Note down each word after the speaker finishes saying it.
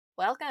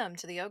Welcome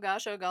to the Oh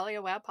Gosh, Oh Golly,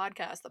 Oh Wow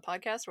podcast, the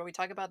podcast where we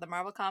talk about the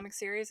Marvel comic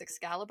series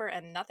Excalibur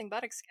and nothing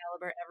but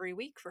Excalibur every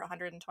week for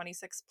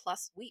 126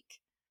 plus week.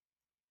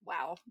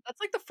 Wow, that's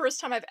like the first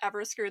time I've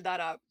ever screwed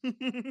that up. I'm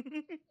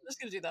just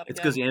gonna do that It's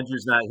again. because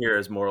Andrew's not here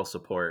as moral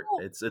support.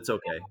 Oh, It's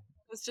okay.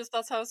 It's just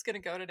that's how it's gonna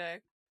go today.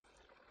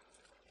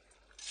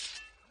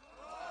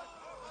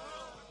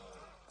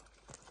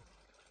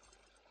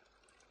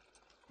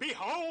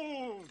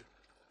 Behold!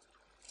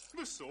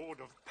 The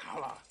sword of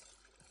power,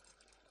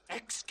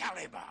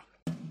 Excalibur!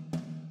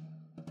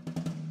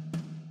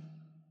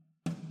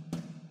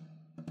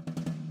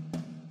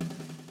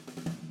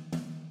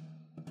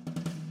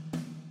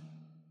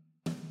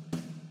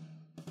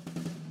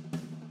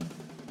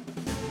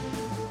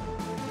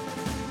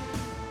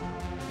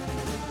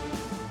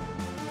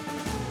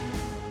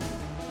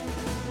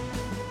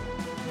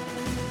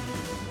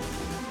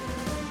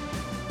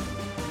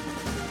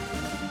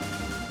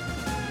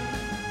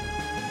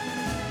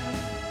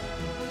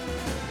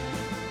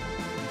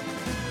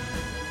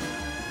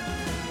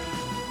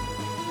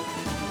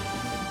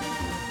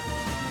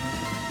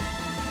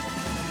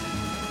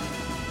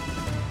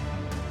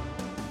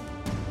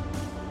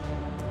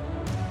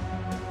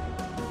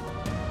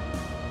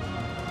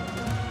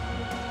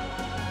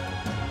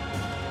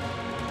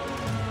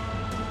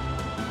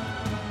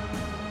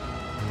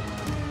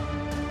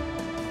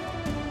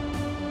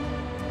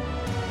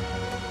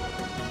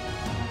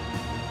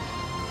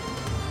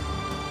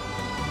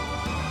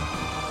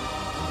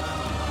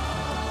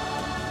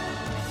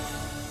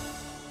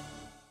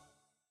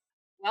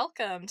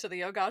 Welcome to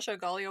the Oh Gosh, Oh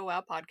Golly, Oh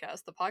Wow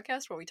podcast, the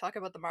podcast where we talk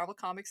about the Marvel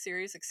comic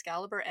series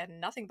Excalibur and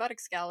nothing but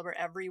Excalibur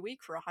every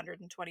week for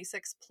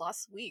 126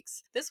 plus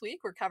weeks. This week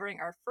we're covering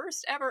our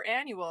first ever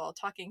annual,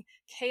 talking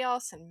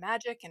chaos and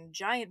magic and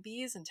giant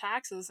bees and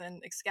taxes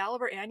in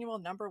Excalibur Annual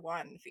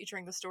 #1,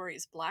 featuring the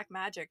stories Black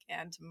Magic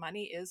and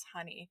Money is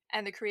Honey.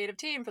 And the creative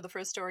team for the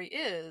first story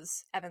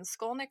is Evan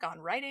Skolnick on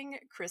writing,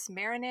 Chris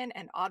Marinin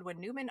and Odwin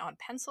Newman on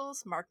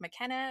pencils, Mark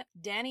McKenna,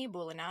 Danny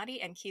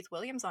Bulinati and Keith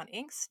Williams on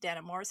inks,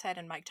 Dana Morshead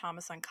and Mike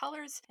Thomas on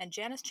colors, and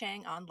Janice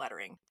Chang on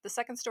lettering. The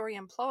second story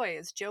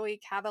employs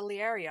Joey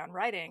Cavalieri on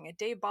writing,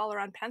 Dave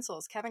Baller on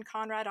pencils, Kevin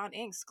Conrad on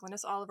inks,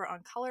 Glynis Oliver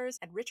on colors,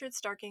 and Richard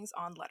Starkings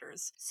on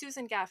letters.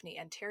 Susan Gaffney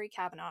and Terry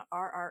Kavanaugh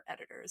are our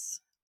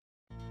editors.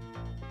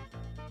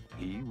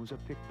 He was a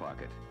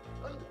pickpocket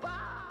who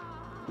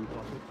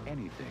thought that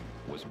anything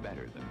was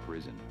better than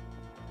prison.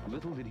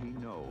 Little did he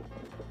know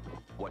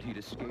what he'd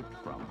escaped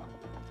from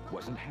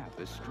wasn't half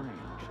as strange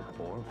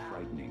or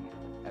frightening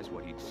as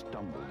what he'd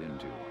stumbled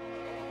into.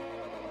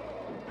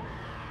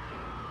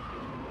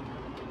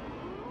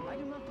 I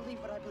do not believe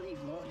what I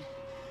believe, Lord.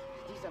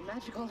 These are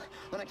magical,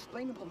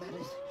 unexplainable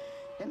matters,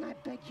 and I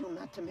beg you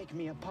not to make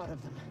me a part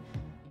of them.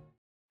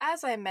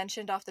 As I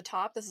mentioned off the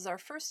top, this is our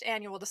first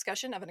annual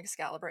discussion of an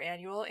Excalibur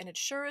Annual, and it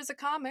sure is a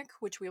comic,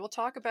 which we will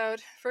talk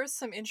about. First,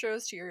 some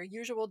intros to your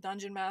usual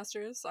dungeon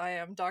masters. I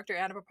am Dr.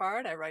 Anna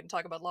Papard. I write and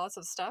talk about lots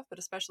of stuff, but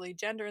especially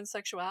gender and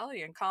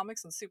sexuality and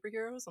comics and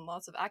superheroes and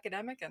lots of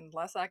academic and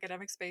less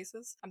academic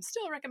spaces. I'm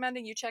still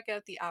recommending you check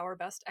out the Our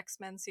Best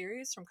X-Men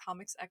series from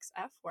Comics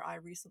XF, where I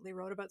recently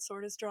wrote about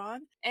Sword is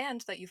Drawn,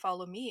 and that you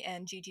follow me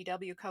and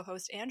GGW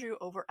co-host Andrew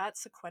over at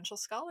Sequential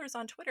Scholars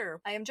on Twitter.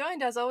 I am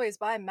joined, as always,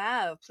 by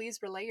Mav. Please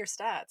relay your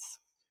stats.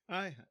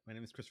 Hi, my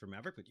name is Christopher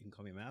Maverick, but you can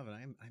call me Mav, and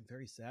I'm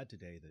very sad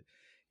today that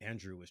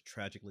Andrew was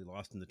tragically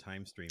lost in the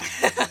time stream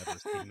and we'll never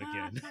see him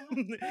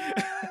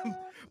again.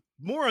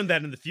 More on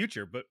that in the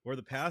future, but or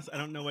the past. I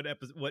don't know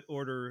what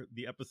order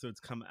the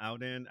episodes come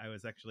out in. I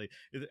was actually,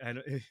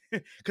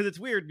 because it's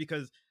weird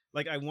because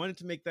like I wanted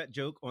to make that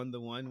joke on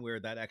the one where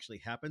that actually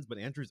happens, but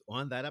Andrew's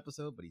on that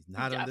episode, but he's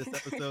not on this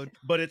episode.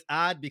 But it's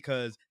odd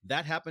because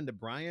that happened to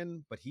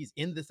Brian, but he's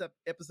in this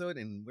episode,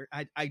 and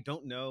I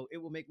don't know. It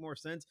will make more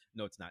sense.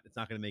 No, it's not. It's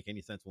not going to make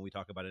any sense when we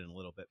talk about it in a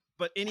little bit.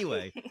 But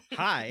anyway,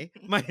 hi,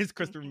 my name is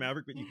Christopher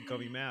Maverick, but you can call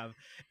me Mav,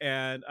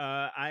 and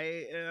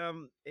I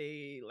am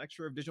a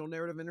lecturer of digital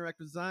narrative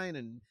interactive design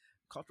and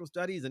cultural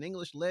studies and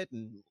English lit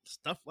and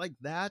stuff like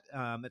that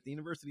at the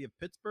University of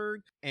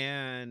Pittsburgh.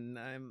 And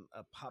I'm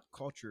a pop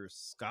culture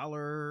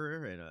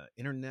scholar and an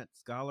internet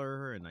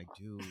scholar. And I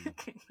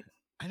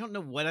don't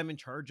know what I'm in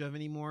charge of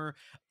anymore.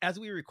 As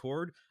we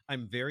record,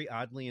 I'm very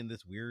oddly in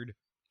this weird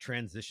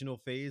transitional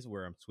phase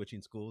where I'm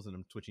switching schools and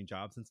I'm switching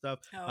jobs and stuff.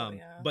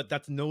 But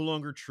that's no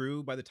longer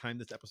true by the time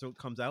this episode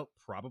comes out,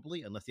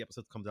 probably, unless the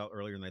episode comes out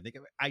earlier than I think.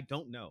 I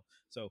don't know.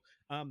 So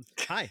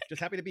hi, just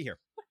happy to be here.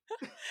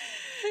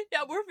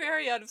 Yeah, we're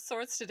very out of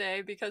sorts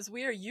today because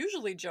we are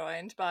usually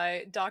joined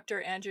by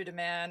Dr. Andrew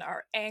DeMann,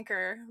 our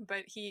anchor,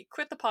 but he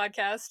quit the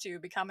podcast to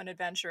become an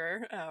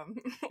adventurer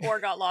or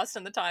got lost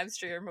in the time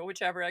stream, or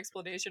whichever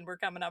explanation we're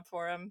coming up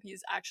for him.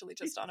 He's actually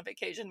just on a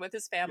vacation with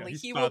his family. Yeah,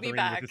 he will be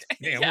back. With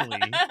his family.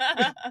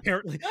 Yeah.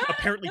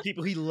 apparently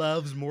people he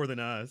loves more than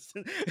us.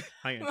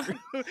 Hi, Andrew.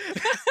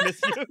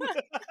 Miss you.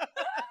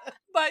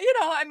 But, you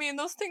know, I mean,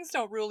 those things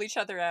don't rule each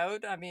other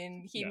out. I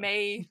mean, he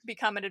may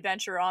become an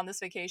adventurer on this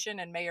vacation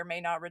and may or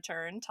may not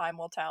return. Time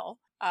will tell.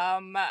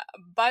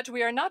 But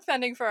we are not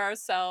fending for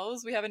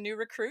ourselves. We have a new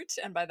recruit,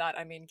 and by that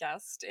I mean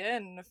guest,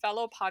 in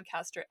fellow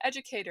podcaster,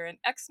 educator, and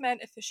X-Men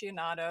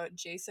aficionado,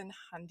 Jason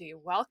Hundy.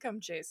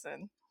 Welcome,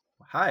 Jason.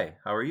 Hi,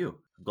 how are you?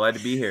 Glad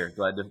to be here.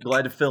 Glad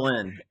to fill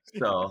in.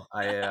 So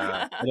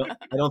I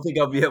don't think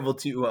I'll be able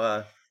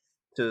to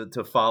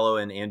follow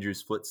in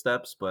Andrew's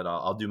footsteps, but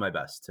I'll do my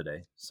best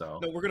today. So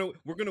No,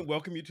 we're gonna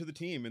welcome you to the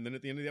team, and then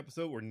at the end of the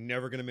episode, we're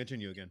never gonna mention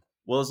you again.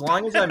 well, as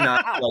long as I'm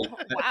not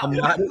I'm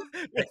not.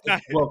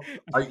 Well,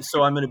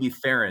 so I'm going to be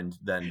Farron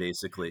then,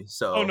 basically.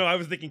 So. Oh no, I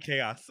was thinking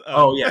chaos.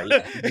 Oh yeah,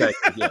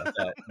 exactly. Yeah,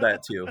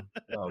 that too.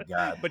 Oh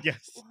God. But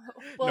yes.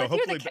 Well, No,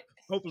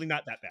 hopefully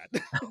not that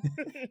bad.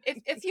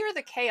 if you're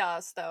the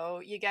chaos, though,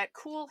 you get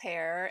cool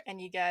hair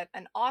and you get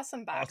an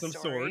awesome backstory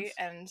swords.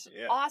 and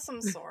Yeah.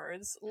 awesome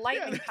swords,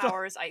 lightning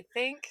powers, I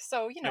think.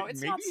 So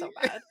it's not so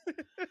bad.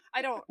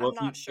 Well,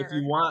 I'm not sure. If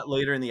you want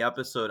later in the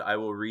episode, I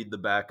will read the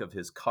back of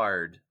his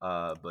card.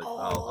 But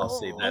I'll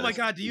save that. Oh my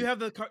God! Do you have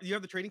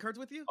the trading cards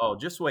with you? Oh,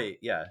 just wait.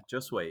 Yeah,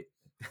 just wait.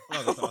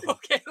 Oh, that's awesome.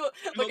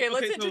 Okay,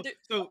 let's introduce.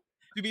 So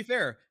to be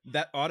fair,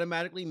 that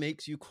automatically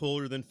makes you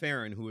cooler than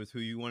Farron, who is who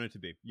you wanted to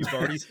be. You've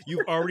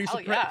already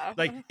Hell yeah.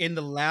 like in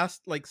the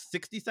last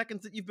 60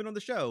 seconds that you've been on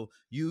the show,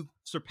 you've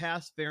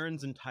surpassed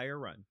Farron's entire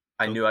run.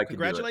 I knew I could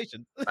do it.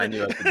 Congratulations! I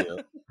knew I could do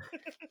it.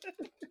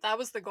 That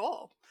was the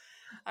goal.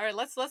 All right,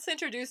 let's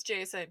introduce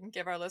Jason,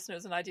 give our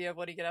listeners an idea of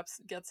what he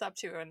gets up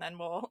to, and then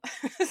we'll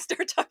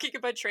start talking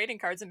about trading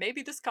cards and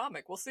maybe this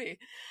comic. We'll see.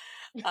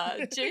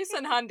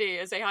 Jason Hundy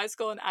is a high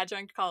school and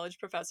adjunct college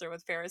professor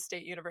with Ferris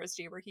State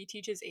University, where he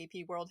teaches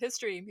AP World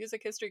History,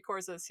 music history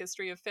courses,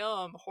 history of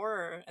film,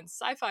 horror and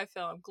sci-fi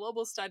film,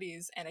 global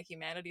studies, and a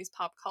humanities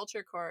pop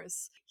culture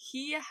course.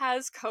 He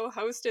has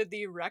co-hosted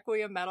the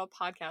Requiem Metal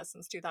podcast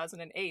since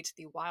 2008,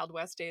 the Wild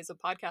West days of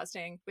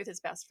podcasting, with his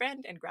best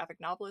friend and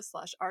graphic novelist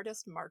 /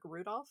 artist Mark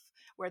Rudolph,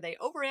 where they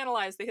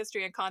overanalyze the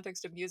history and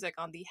context of music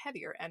on the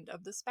heavier end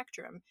of the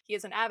spectrum. He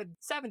is an avid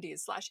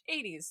 70s /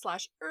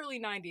 80s / early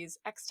 90s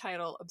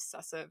X-Title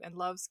obsessive and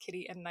loves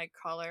Kitty and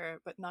Nightcrawler,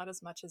 but not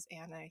as much as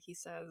Anna, he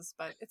says,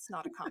 but it's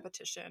not a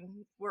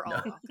competition. We're all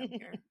welcome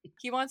here.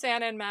 He wants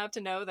Anna and Mav to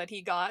know that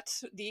he got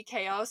the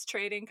Chaos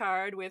trading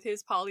card with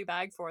his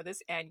polybag for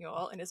this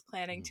annual and is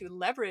planning to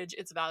leverage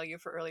its value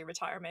for early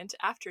retirement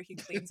after he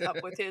cleans up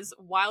with his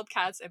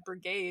Wildcats and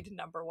Brigade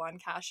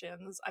 #1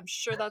 cash-ins. I'm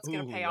sure that's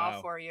going to pay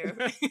off for you.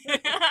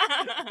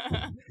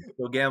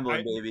 Still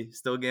gambling, baby.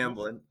 Still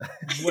gambling.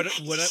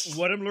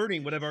 What I'm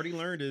learning, what I've already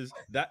learned, is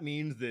that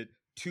means that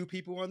 2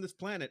 people on this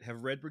planet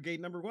have read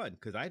Brigade #1,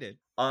 because I did.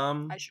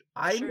 I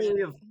may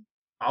have.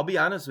 I'll be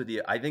honest with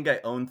you. I think I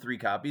own 3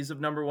 copies of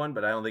 #1,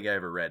 but I don't think I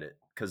ever read it,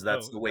 because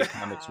that's the way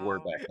comics were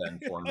back then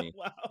for me.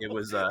 Wow.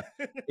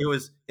 It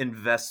was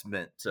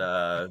investment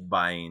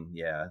buying.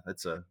 Yeah,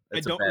 it's a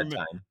bad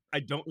time. I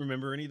don't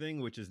remember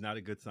anything, which is not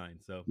a good sign.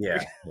 So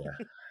yeah.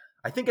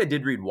 I think I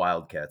did read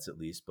Wildcats at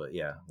least, but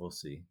yeah, we'll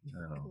see.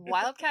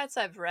 Wildcats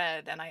I've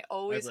read, and I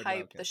always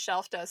hype the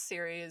Shelf Dust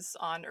series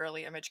on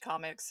Early Image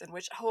Comics, in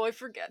which, I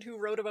forget who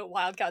wrote about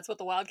Wildcats, but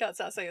the Wildcats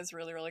essay is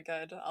really, really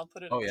good. I'll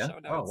put it in the show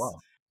notes. Oh,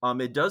 wow.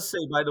 It does say,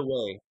 by the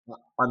way,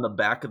 on the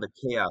back of the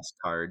Chaos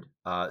card,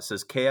 it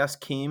says, Chaos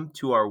came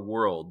to our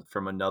world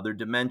from another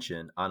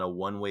dimension on a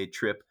one-way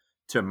trip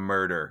to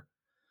murder.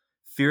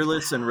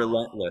 Fearless and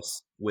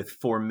relentless, with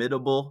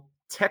formidable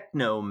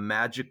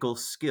techno-magical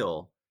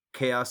skill,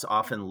 Chaos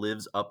often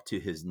lives up to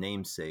his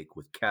namesake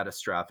with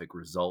catastrophic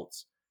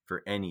results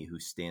for any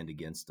who stand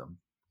against him.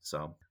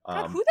 So,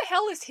 God, who the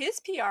hell is his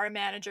PR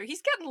manager?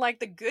 He's getting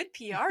the good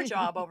PR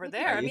job over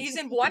there. I mean, he's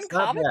in one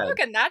comic book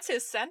and that's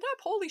his send-up?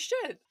 Holy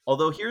shit.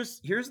 Although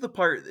here's the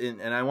part,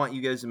 and I want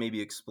you guys to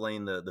maybe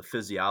explain the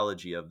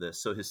physiology of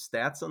this. So his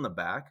stats on the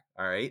back,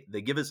 all right,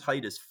 they give his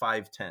height as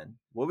 5'10".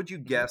 What would you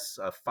guess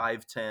a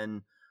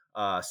 5'10"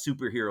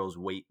 superhero's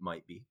weight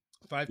might be?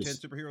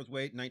 5'10" superhero's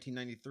weight,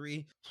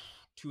 1993.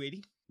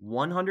 280?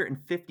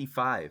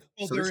 155.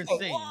 Oh, so they're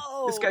insane.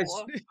 This guy's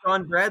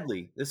Sean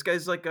Bradley. This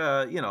guy's like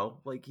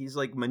he's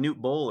like Manute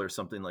Bol or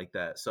something like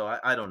that. So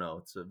I don't know.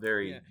 It's a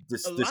very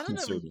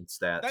disconcerting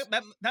stats.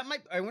 That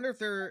might. I wonder if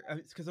they're,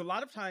 because a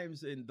lot of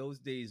times in those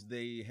days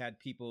they had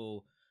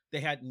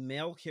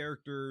male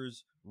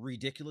characters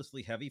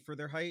ridiculously heavy for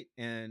their height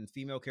and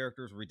female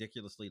characters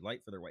ridiculously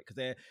light for their weight, because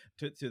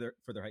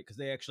for their height, because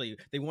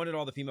they wanted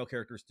all the female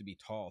characters to be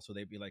tall, so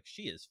they'd be like,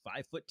 she is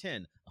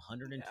 5'10",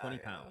 120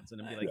 pounds,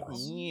 and I'd be like,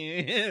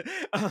 yeah.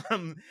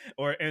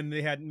 and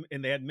they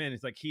had men.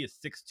 It's like, he is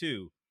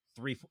 6'2",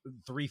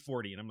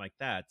 340, and I'm like,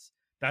 that's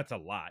a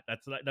lot.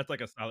 That's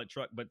like a solid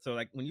truck. But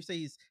so when you say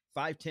he's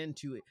 5'10"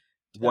 to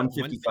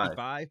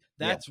 155,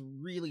 that's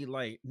really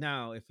light.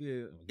 Now, if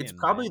you, it's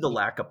probably the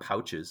lack of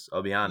pouches,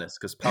 I'll be honest,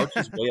 because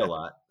pouches weigh a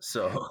lot.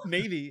 So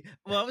maybe.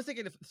 Well, I was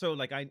thinking,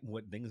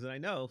 what things that I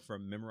know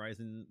from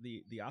memorizing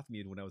the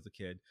Othmute when I was a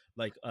kid,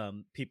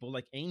 people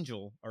like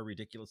Angel are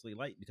ridiculously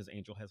light because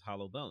Angel has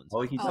hollow bones.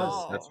 Oh, he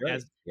does. That's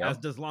right. As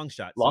does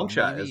Longshot.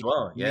 Longshot as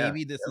well. Yeah.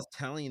 Maybe this is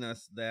telling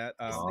us that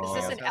is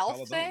this an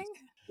elf thing?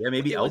 Yeah,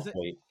 maybe elf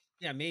weight.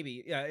 Yeah,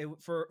 maybe. Yeah,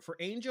 for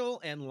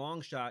Angel and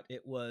Longshot,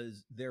 it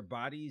was their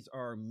bodies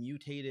are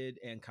mutated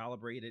and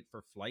calibrated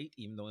for flight,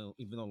 even though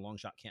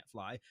Longshot can't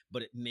fly,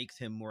 but it makes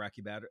him more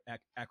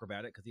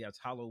acrobatic because he has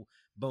hollow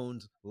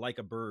bones like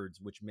a bird's,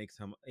 which makes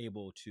him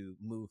able to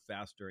move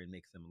faster and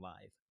makes him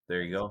alive. There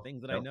That you is the go.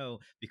 things that I Yep. know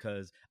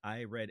because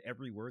I read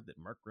every word that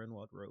Mark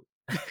Grunwald wrote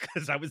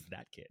because I was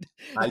that kid.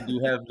 I do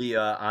have the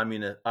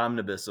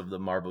omnibus of the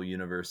Marvel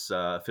Universe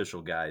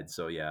official guide,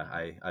 so yeah,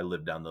 I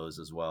lived on those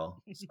as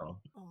well. So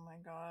Oh my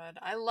god.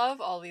 I love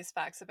all these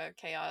facts about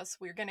chaos.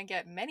 We're going to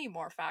get many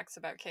more facts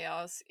about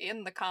chaos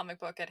in the comic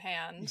book at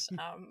hand. He does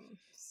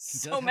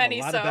So have a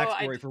many, lot so of I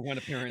backstory for one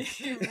appearance.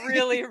 he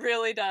really,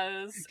 really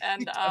does. He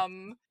And does.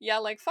 yeah,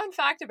 like fun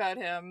fact about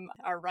him,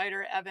 our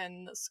writer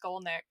Evan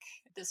Skolnick,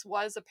 this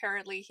was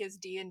apparently his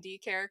D&D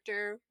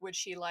character,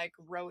 which he like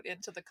wrote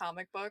into the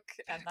comic book,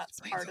 and That that's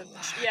explains part a of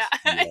lot. yeah.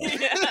 yeah,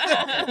 Yeah.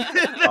 saw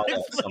that that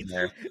explains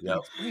somewhere. that Yep.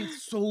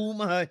 explains so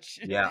much.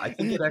 Yeah, I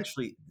think it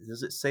actually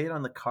does. It say it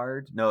on the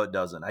card? No, it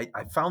doesn't. I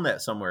found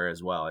that somewhere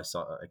as well.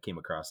 I came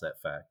across that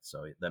fact,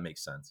 so that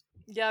makes sense.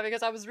 Yeah,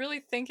 because I was really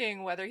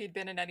thinking whether he'd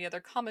been in any other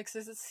comics,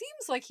 as it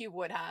seems like he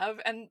would have,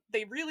 and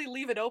they really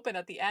leave it open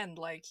at the end,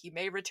 like he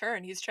may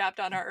return. He's trapped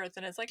on our Earth,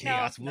 and it's like, no,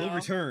 Chaos will no,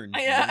 return.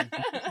 yeah,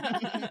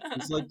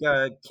 He's like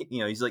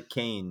he's like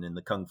Kane in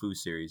the Kung Fu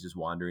series, just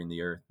wandering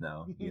the earth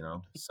now.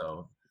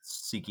 So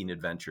seeking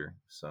adventure.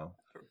 So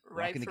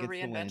right Rocking for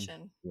against the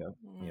wind. reinvention. yep,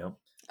 Mm. yep.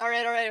 All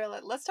right, all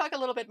right. Let's talk a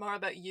little bit more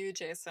about you,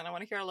 Jason. I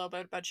want to hear a little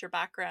bit about your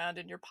background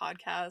and your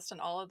podcast and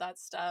all of that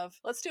stuff.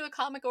 Let's do a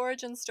comic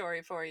origin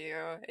story for you.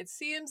 It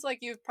seems like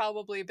you've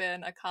probably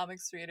been a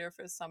comics reader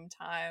for some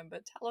time,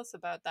 but tell us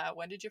about that.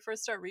 When did you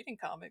first start reading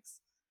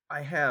comics?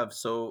 I have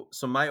so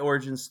my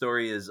origin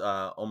story is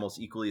almost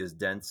equally as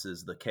dense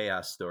as the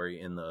chaos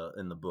story in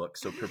the book.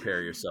 So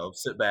prepare yourself,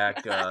 sit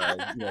back,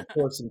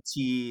 pour some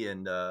tea,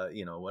 and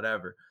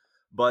whatever.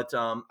 But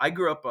I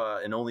grew up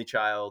an only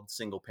child,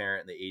 single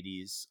parent in the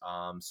 '80s.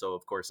 So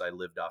of course I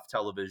lived off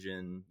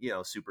television,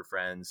 Super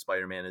Friends,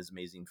 Spider-Man, His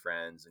Amazing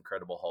Friends,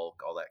 Incredible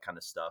Hulk, all that kind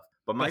of stuff.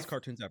 But my Best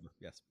cartoons ever.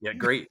 Yes. yeah,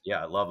 great.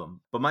 Yeah, I love them.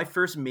 But my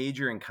first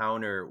major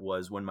encounter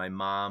was when my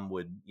mom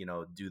would,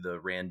 do the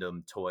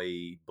random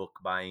toy book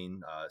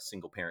buying,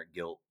 single parent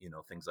guilt,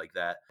 things like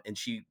that. And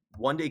she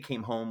one day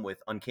came home with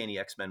Uncanny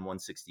X-Men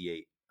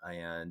 168.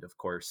 And of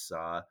course,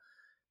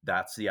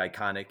 that's the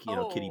iconic,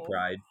 Kitty Oh.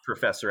 Pryde.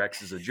 Professor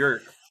X is a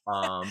jerk.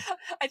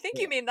 I think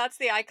you mean that's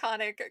the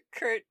iconic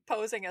Kurt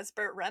posing as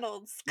Burt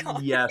Reynolds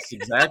comic. Yes,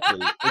 exactly,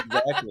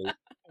 exactly.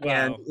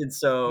 And Wow. and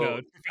so No,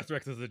 Professor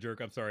X is a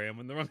jerk. I'm sorry. I'm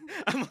on the wrong.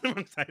 I'm on the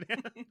wrong side.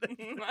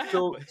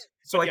 so but,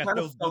 so but I yes, kind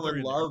of both fell are in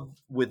in there. love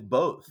with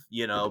both.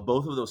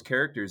 Both of those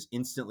characters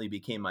instantly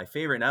became my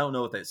favorite. And I don't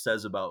know what that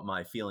says about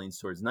my feelings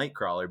towards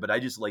Nightcrawler, but I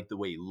just liked the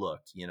way he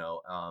looked.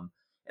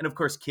 And of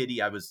course,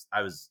 Kitty, I was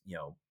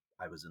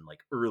in like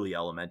early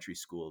elementary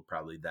school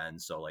probably then,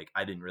 so like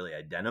I didn't really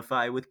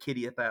identify with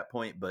Kitty at that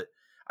point, but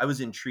I was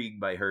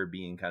intrigued by her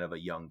being kind of a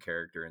young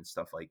character and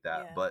stuff like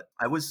that. Yeah. But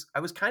I was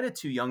kind of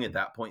too young at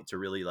that point to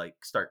really like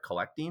start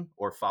collecting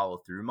or follow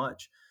through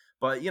much.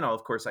 But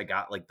of course, I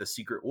got like the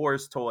Secret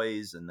Wars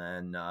toys, and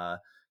then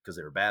because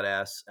they were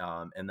badass,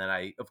 and then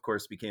I of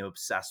course became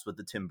obsessed with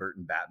the Tim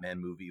Burton Batman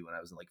movie when I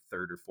was in like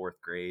third or fourth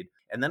grade.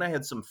 And then I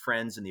had some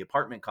friends in the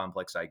apartment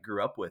complex I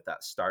grew up with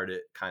that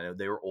started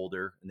they were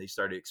older and they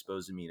started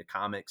exposing me to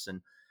comics,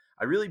 and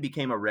I really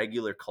became a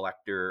regular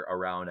collector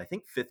around I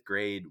think fifth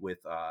grade with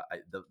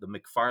the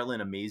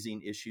McFarlane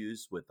Amazing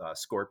issues with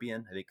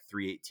Scorpion, I think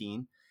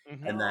 318, and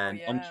Mhm. Oh then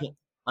yeah.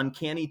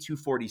 Uncanny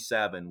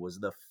 247 was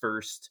the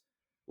first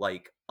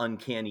like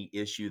uncanny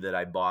issue that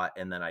I bought,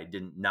 and then I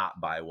didn't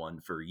not buy one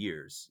for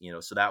years.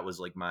 So that was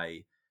like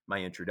my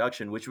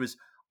introduction, which was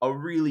a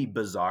really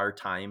bizarre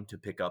time to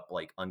pick up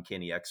like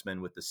Uncanny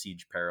X-Men with the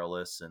Siege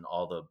Perilous and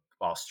all the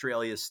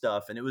Australia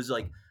stuff. And it was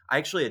like I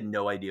actually had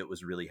no idea it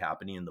was really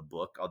happening in the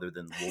book other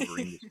than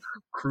Wolverine was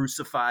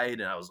crucified,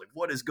 and I was like,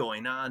 what is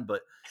going on?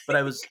 But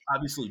I was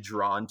obviously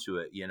drawn to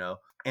it.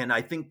 And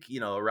I think,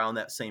 around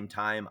that same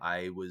time,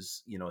 I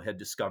was, had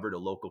discovered a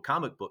local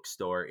comic book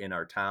store in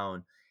our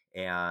town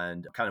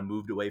and kind of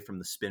moved away from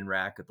the spin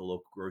rack at the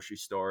local grocery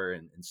store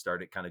and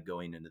started kind of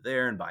going into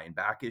there and buying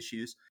back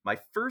issues. My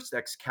first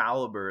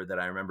Excalibur that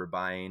I remember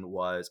buying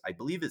was, I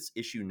believe it's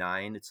issue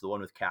 9. It's the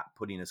one with Cap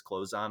putting his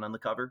clothes on the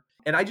cover.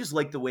 And I just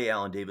like the way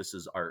Alan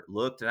Davis's art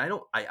looked. And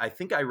I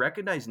think I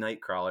recognize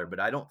Nightcrawler, but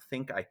I don't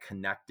think I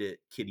connected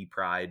Kitty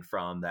Pryde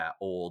from that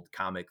old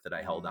comic that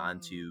I held on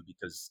Mm. to,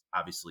 because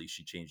obviously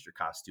she changed her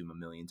costume a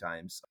million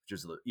times, which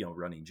is the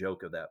running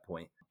joke of that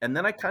point. And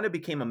then I kind of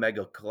became a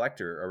mega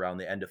collector around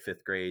the end of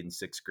fifth grade and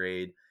sixth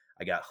grade.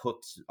 I got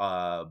hooked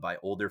by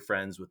older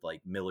friends with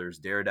like Miller's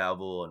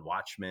Daredevil and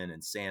Watchmen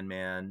and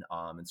Sandman.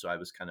 And so I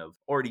was kind of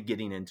already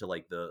getting into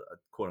like the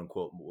quote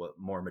unquote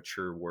more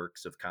mature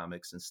works of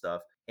comics and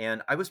stuff.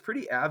 And I was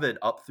pretty avid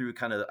up through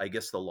kind of, I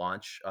guess, the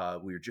launch,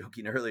 we were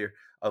joking earlier,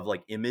 of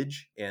like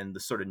Image and the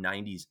sort of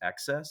 90s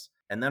excess.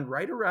 And then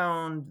right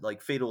around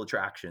like Fatal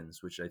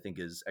Attractions, which I think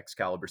is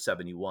Excalibur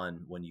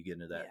 71, when you get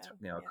into that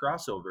Yeah. Yeah.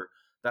 crossover,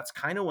 that's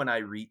kind of when I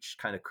reached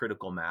kind of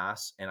critical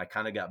mass and I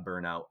kind of got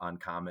burnout on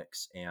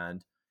comics.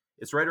 And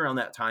it's right around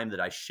that time that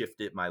I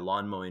shifted my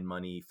lawn mowing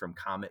money from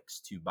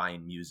comics to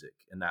buying music.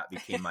 And that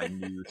became my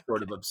new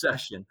sort of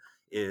obsession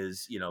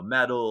is,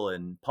 metal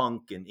and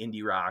punk and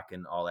indie rock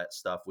and all that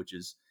stuff, which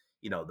is,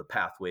 the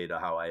pathway to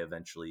how I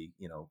eventually,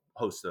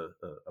 host a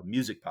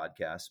music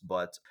podcast.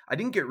 But I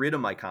didn't get rid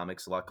of my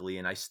comics, luckily.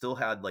 And I still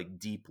had like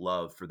deep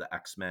love for the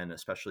X-Men,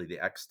 especially the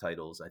X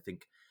titles. I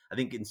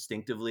think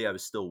instinctively I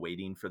was still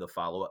waiting for the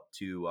follow up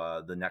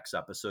to the next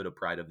episode of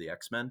Pride of the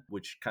X-Men,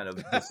 which kind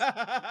of just,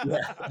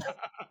 yeah,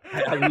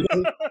 I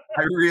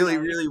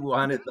really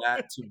wanted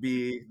that to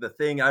be the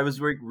thing. I was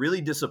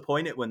really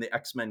disappointed when the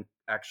X-Men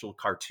actual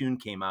cartoon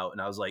came out,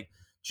 and I was like,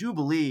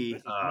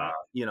 Jubilee,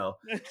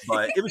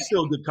 but it was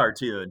still a good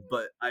cartoon.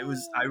 But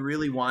I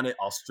really wanted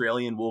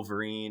Australian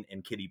Wolverine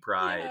and Kitty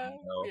Pryde.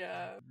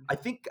 Yeah. I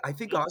think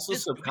also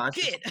Just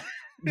subconsciously. kid.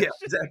 Yeah,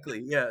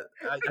 exactly. Yeah,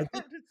 I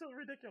think It's so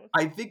ridiculous.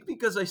 I think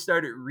because I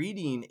started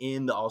reading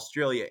in the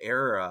Australia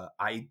era,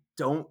 I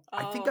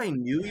think I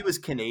knew he was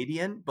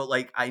Canadian, but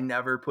like I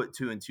never put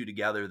two and two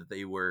together that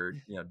they were,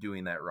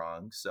 doing that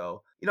wrong.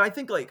 So, I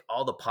think like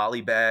all the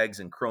polybags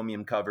and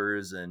chromium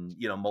covers and,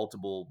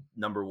 multiple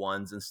number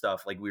ones and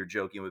stuff, like we were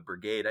joking with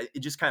Brigade, it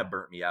just kind of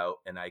burnt me out.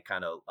 And I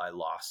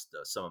lost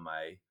some of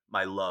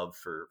my love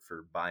for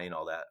buying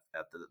all that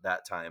at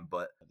that time.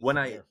 But when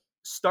I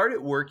started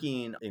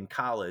working in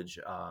college,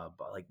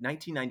 like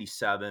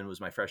 1997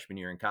 was my freshman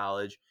year in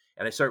college.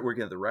 And I started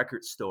working at the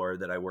record store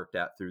that I worked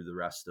at through the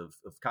rest of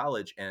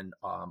college. And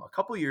a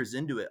couple years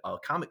into it, a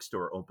comic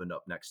store opened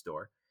up next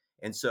door.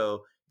 And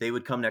so they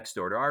would come next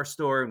door to our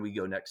store and we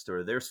go next door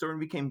to their store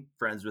and became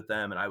friends with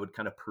them. And I would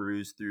kind of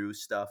peruse through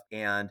stuff.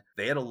 And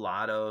they had a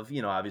lot of,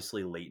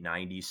 obviously late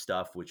 90s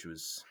stuff, which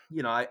was,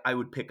 I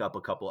would pick up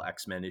a couple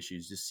X-Men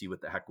issues just see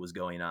what the heck was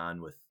going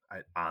on with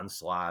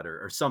Onslaught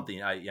or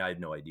something. I had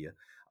no idea.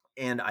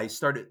 And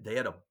they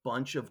had a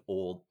bunch of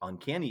old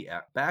Uncanny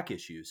back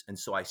issues. And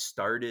so I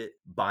started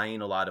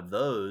buying a lot of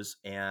those.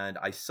 And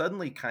I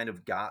suddenly kind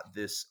of got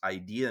this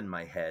idea in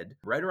my head.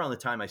 Right around the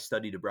time I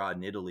studied abroad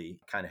in Italy,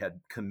 kind of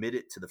had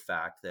committed to the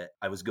fact that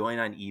I was going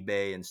on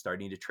eBay and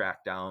starting to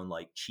track down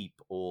like cheap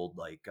old,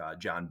 like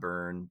John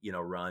Byrne,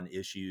 run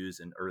issues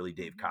and early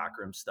Dave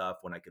Cockrum stuff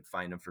when I could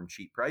find them from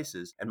cheap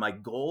prices. And my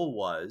goal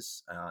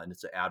was, and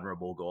it's an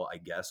admirable goal, I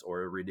guess,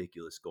 or a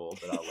ridiculous goal,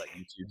 but I'll let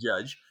you two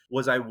judge,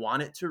 was I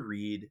wanted to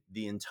read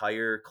the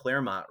entire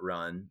Claremont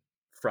run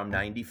from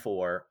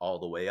 94 all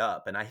the way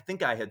up. And I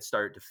think I had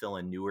started to fill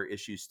in newer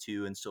issues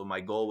too. And so my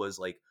goal was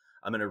like,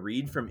 I'm going to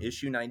read from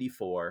issue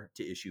 94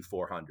 to issue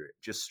 400,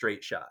 just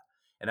straight shot.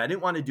 And I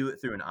didn't want to do it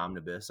through an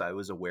omnibus. I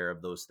was aware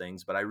of those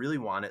things, but I really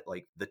wanted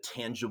like the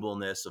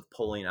tangibleness of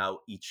pulling out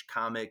each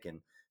comic and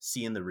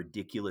seeing the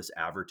ridiculous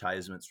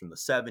advertisements from the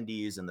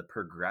 70s and the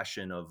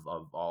progression of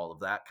all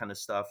of that kind of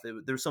stuff.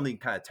 There was something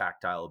kind of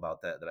tactile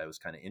about that I was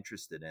kind of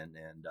interested in.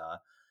 And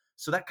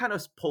so that kind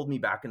of pulled me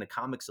back into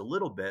comics a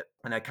little bit.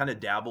 And I kind of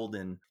dabbled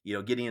in,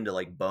 getting into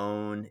like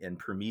Bone and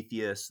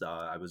Prometheus.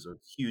 I was a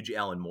huge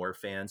Alan Moore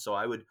fan. So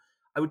I would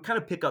kind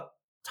of pick up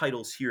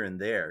titles here and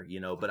there,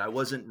 but I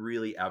wasn't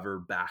really ever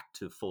back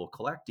to full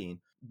collecting.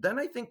 Then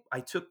I think I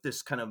took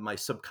this kind of my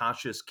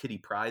subconscious Kitty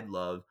Pryde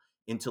love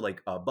into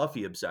like a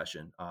Buffy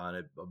obsession.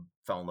 I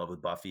fell in love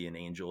with Buffy and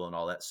Angel and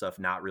all that stuff,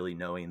 not really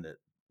knowing that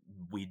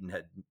Whedon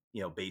had,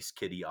 based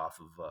Kitty off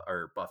of,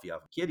 or Buffy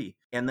off of Kitty.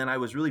 And then I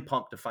was really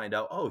pumped to find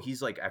out, oh,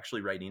 he's like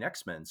actually writing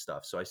X-Men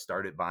stuff. So I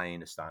started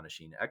buying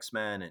Astonishing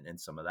X-Men and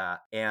some of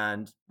that.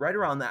 And right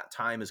around that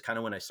time is kind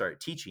of when I started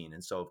teaching.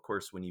 And so, of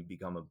course, when you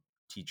become a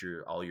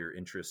teacher, all your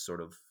interests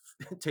sort of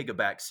take a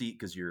back seat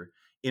because you're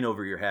in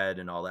over your head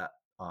and all that.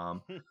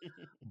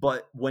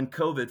 But when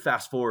COVID,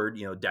 fast forward,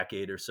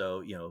 decade or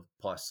so,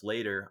 plus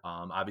later,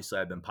 obviously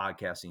I've been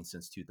podcasting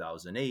since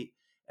 2008.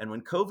 And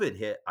when COVID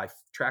hit, I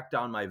tracked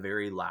down my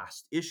very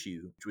last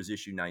issue, which was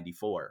issue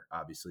 94,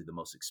 obviously the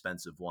most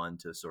expensive one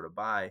to sort of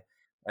buy.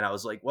 And I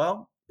was like,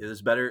 well, it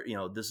was better,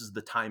 this is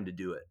the time to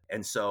do it.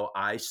 And so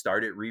I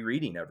started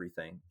rereading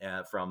everything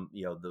from,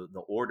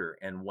 the order.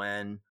 And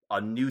when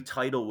a new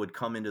title would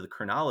come into the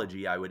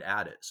chronology, I would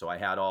add it. So I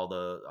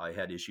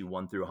had issue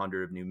 1 through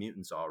 100 of New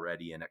Mutants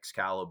already, and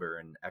Excalibur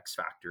and X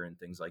Factor and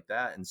things like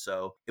that. And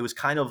so it was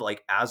kind of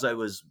like, as I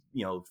was,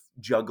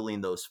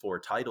 juggling those 4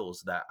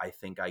 titles, that I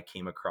think I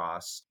came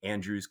across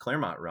Andrew's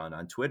Claremont run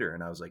on Twitter.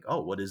 And I was like,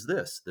 oh, what is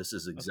this? This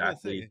is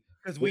exactly...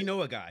 Because we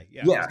know a guy.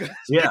 Yeah.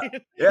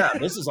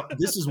 This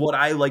is what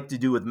I like to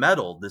do with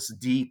metal, this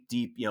deep,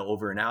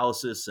 over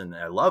analysis. And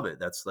I love it.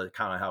 That's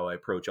kind of how I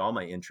approach all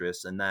my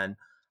interests. And then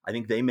I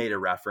think they made a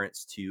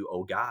reference to,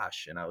 oh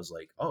gosh. And I was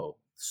like, oh,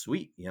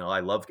 sweet. I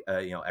love,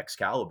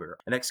 Excalibur.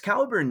 And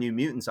Excalibur and New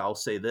Mutants, I'll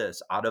say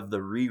this, out of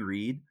the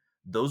reread,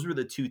 those were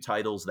the 2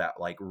 titles that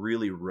like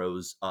really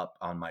rose up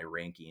on my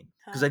ranking.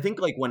 Because I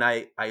think like when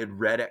I had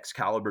read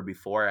Excalibur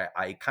before,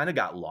 I kind of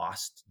got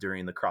lost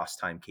during the Cross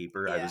Time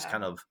Caper. Yeah.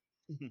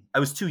 I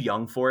was too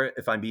young for it,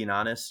 if I'm being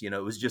honest. It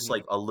was just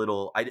like a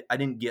little, I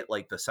didn't get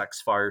like the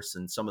sex farce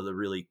and some of the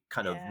really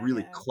kind of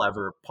really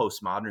clever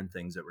postmodern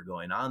things that were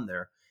going on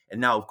there.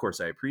 And now, of course,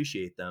 I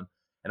appreciate them.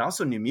 And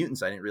also New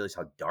Mutants, I didn't realize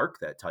how dark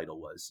that title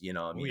was. You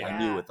know, I mean, I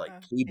knew with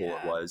like Cable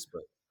it was,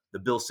 but the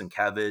Bill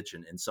Sienkiewicz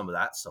and some of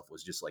that stuff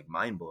was just like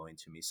mind blowing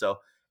to me. So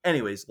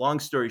anyways, long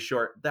story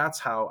short, that's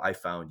how I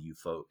found you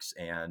folks.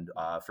 And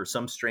for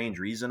some strange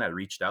reason, I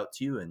reached out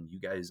to you and you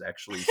guys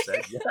actually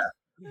said, yeah,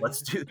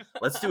 let's do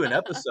an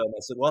episode. And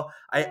I said, well,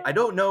 I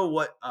don't know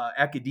what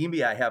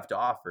academia I have to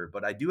offer,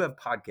 but I do have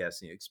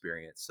podcasting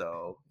experience.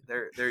 So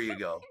there you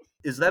go.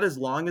 Is that as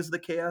long as the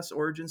Chaos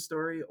origin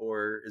story,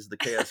 or is the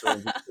Chaos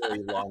origin story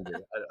longer?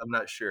 I'm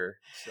not sure.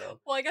 So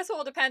Well, I guess it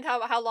will depend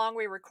how long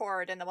we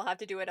record, and then we'll have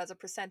to do it as a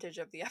percentage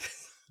of the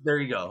episode. there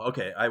you go.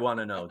 Okay, I want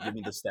to know. Give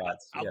me the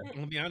stats. Yeah.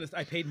 I'll be honest.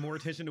 I paid more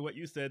attention to what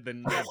you said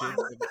than I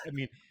did. I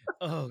mean,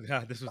 oh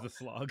god, this was a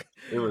slog.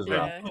 It was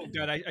rough. Oh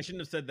god, I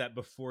shouldn't have said that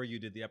before you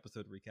did the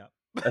episode recap.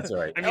 That's all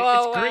right. I mean,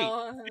 Oh, it's great.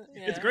 well,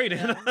 It's great,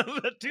 yeah.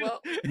 but dude,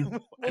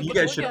 Well, You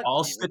guys should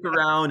all stick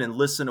around and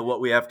listen to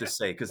what we have to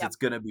say because Yep. it's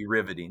going to be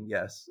riveting.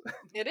 Yes.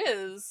 It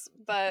is,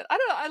 but I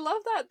don't know. I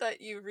love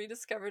that you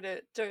rediscovered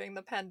it during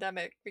the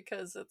pandemic,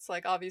 because it's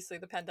like, obviously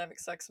the pandemic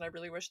sucks and I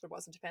really wish there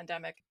wasn't a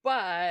pandemic.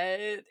 But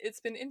it's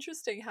been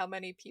interesting how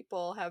many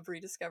people have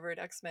rediscovered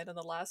X-Men in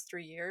the last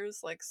 3 years.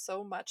 Like,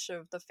 so much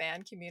of the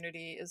fan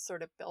community is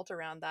sort of built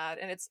around that,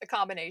 and it's a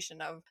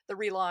combination of the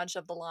relaunch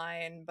of the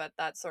line, but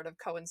that sort of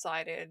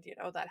coincided.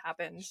 That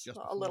happened just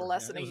a little before.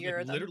 less than It a was year.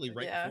 like literally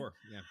right before.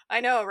 Yeah.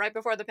 I know, right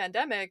before the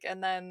pandemic.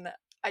 And then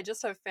I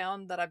just have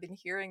found that I've been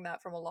hearing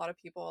that from a lot of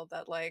people,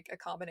 that like a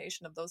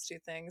combination of those two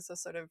things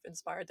has sort of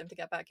inspired them to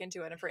get back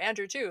into it. And for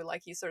Andrew too,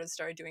 like he sort of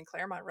started doing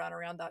Claremont Run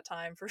around that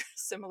time for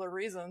similar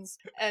reasons.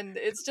 And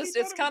it's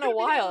kind of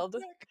wild.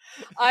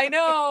 I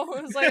know.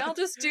 It was like, I'll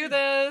just do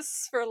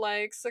this for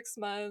like 6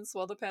 months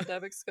while the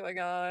pandemic's going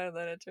on, and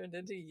then it turned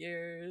into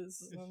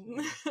years.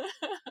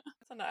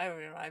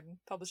 I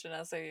published an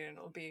essay, and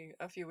it'll be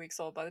a few weeks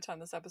old by the time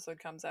this episode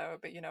comes out,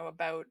 but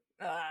about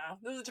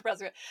this is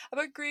depressing,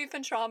 about grief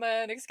and trauma,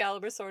 and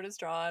Excalibur Sword is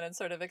Drawn, and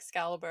sort of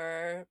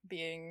Excalibur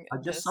being I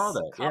just this saw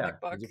that. comic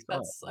Yeah, I book just saw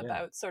that's it. Yeah.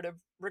 about sort of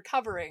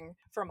recovering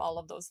from all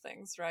of those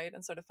things, right?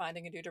 And sort of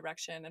finding a new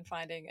direction and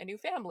finding a new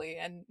family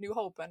and new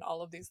hope and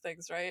all of these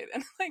things, right?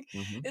 And like,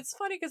 it's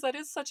funny because that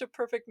is such a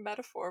perfect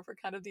metaphor for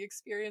kind of the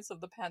experience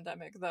of the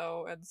pandemic,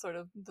 though, and sort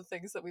of the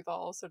things that we've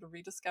all sort of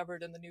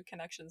rediscovered and the new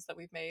connections that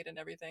we've made and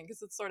everything,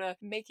 because it's sort of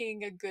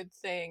making a good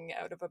thing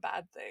out of a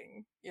bad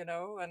thing,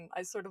 and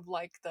I sort of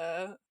like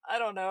the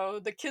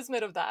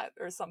kismet of that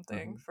or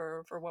something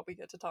for what we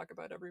get to talk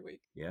about every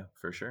week. Yeah,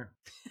 for sure.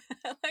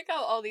 I like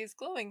how all these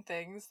glowing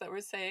things that we're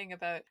saying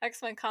about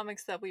X-Men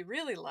comics that we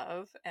really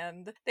love,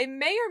 and they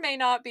may or may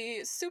not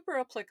be super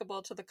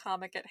applicable to the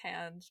comic at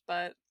hand,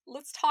 but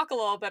let's talk a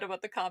little bit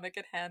about the comic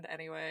at hand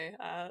anyway,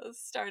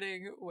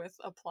 starting with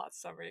a plot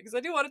summary, because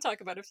I do want to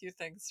talk about a few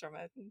things from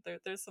it.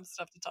 There's some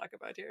stuff to talk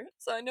about here.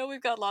 So I know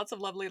we've got lots of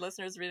lovely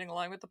listeners reading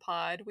along with the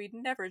pod. We'd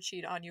never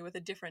cheat on you with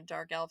a different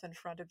dark elf in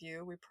front of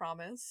you, we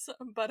promise.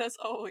 But as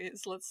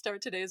always, let's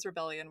start today's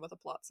rebellion with a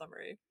plot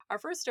summary. Our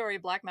first story,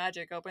 Black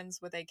Magic, opens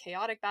with a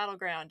chaotic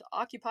battleground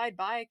occupied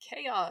by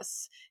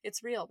chaos.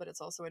 It's real, but it's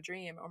also a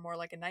dream, or more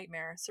like a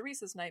nightmare.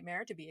 Cerese's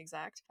nightmare, to be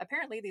exact.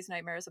 Apparently, these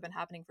nightmares have been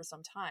happening for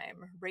some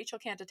time. Rachel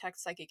can't detect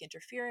psychic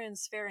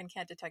interference, Farron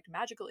can't detect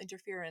magical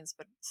interference,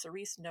 but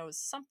Cerese knows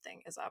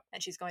something is up,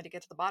 and she's going to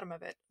get to the bottom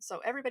of it. So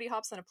everybody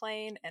hops in a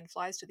plane and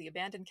flies to the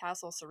abandoned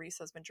castle Cerese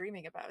has been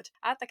dreaming about.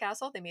 At the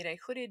castle, they meet a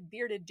hooded,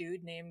 bearded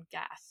dude named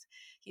Gath.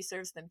 He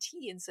serves them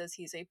tea and says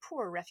he's a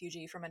poor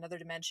refugee from another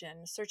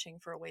dimension, searching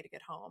for a way to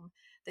get home.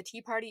 The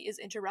tea party is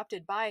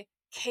interrupted by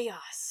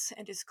Chaos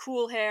and his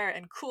cool hair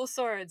and cool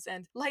swords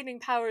and lightning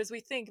powers.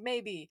 We think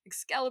maybe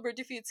Excalibur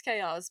defeats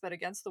Chaos, but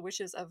against the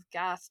wishes of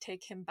Gath,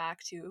 take him back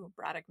to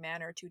Braddock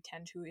Manor to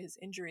tend to his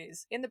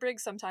injuries. In the brig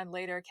sometime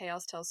later,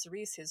 Chaos tells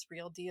Cerese his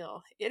real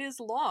deal. It is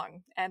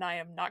long, and I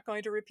am not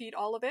going to repeat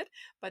all of it,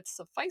 but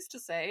suffice to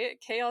say,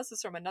 Chaos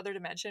is from another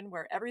dimension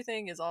where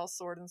everything is all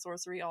sword and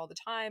sorcery all the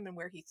time, and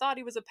where he thought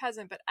he was a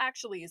peasant, but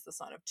actually is the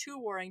son of two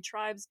warring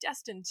tribes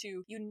destined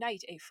to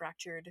unite a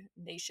fractured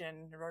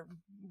nation or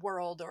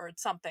world or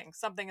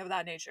something of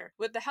that nature.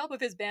 With the help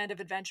of his band of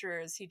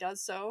adventurers, he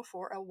does so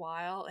for a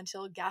while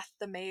until Gath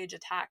the Mage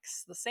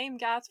attacks. The same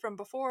Gath from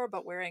before,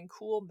 but wearing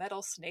cool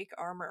metal snake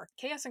armor.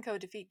 Chaos and Co.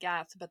 defeat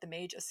Gath, but the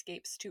Mage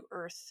escapes to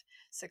Earth.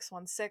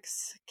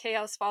 616.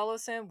 Chaos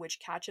follows him, which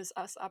catches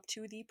us up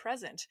to the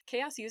present.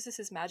 Chaos uses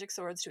his magic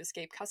swords to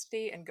escape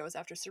custody and goes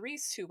after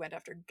Cerese, who went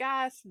after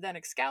Gath, then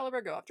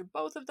Excalibur go after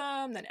both of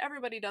them, then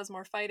everybody does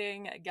more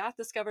fighting. Gath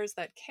discovers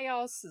that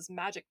Chaos's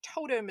magic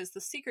totem is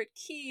the secret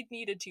key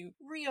needed to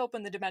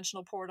reopen the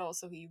dimensional portal,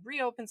 so he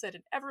reopens it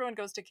and everyone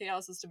goes to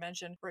Chaos's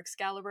dimension, where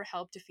Excalibur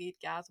helped defeat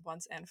Gath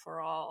once and for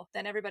all.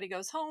 Then everybody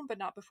goes home, but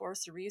not before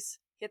Cerese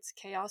hits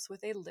Chaos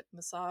with a lip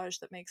massage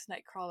that makes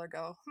Nightcrawler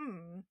go,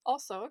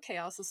 Also,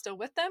 Chaos is still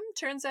with them.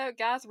 Turns out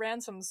Gath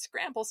ran some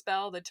scramble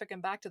spell that took him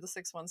back to the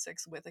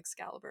 616 with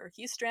Excalibur.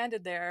 He's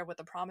stranded there with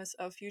the promise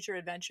of future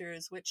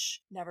adventures,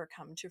 which never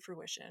come to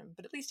fruition,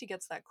 but at least he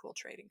gets that cool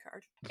trading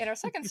card. In our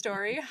second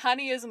story,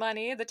 Honey is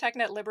Money, the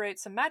TechNet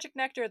liberates some magic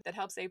nectar that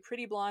helps a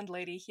pretty blonde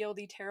lady heal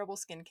the terrible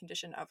skin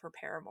condition of her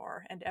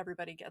paramour, and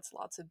everybody gets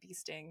lots of bee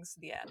stings.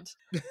 The end.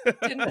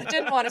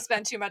 Didn't want to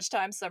spend too much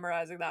time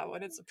summarizing that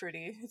one. It's a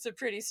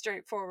pretty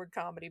straightforward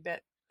comedy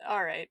bit.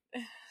 All right.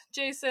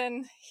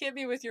 Jason, hit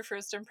me with your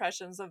first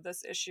impressions of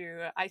this issue.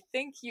 I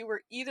think you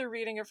were either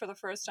reading it for the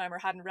first time or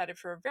hadn't read it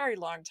for a very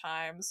long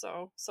time.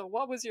 So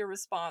what was your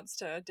response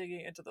to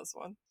digging into this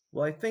one?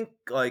 Well, I think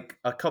like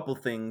a couple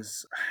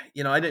things,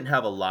 I didn't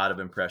have a lot of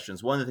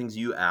impressions. One of the things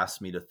you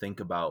asked me to think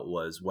about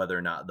was whether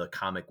or not the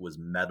comic was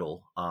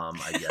metal,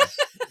 I guess.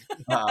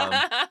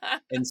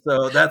 And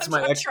so that's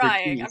my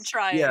expertise. I'm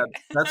trying. Yeah,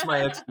 that's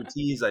my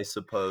expertise, I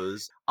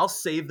suppose. I'll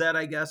save that,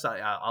 I guess.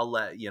 I'll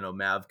let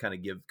Mav kind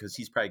of give, because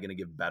he's probably going to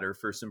give better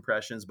first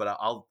impressions. But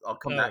I'll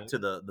come back to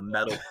the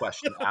metal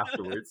question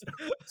afterwards.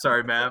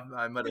 Sorry, Mav,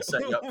 I might have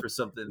set you up for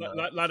something.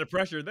 Lot of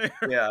pressure there.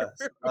 Yeah.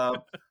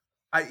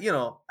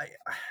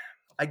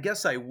 I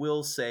guess I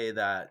will say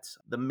that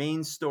the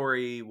main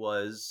story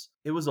was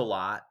a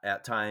lot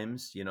at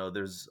times.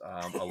 There's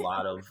a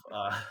lot of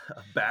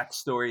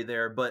backstory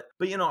there, but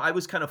I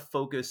was kind of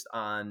focused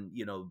on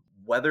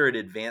whether it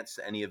advanced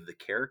any of the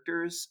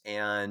characters,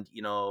 and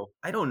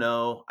I don't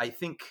know. I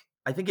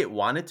think it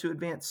wanted to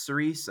advance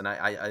Cerise, and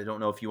I don't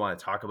know if you want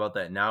to talk about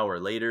that now or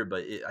later,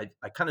 but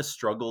I kind of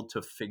struggled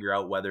to figure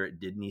out whether it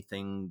did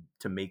anything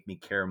to make me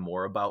care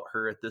more about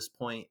her at this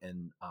point,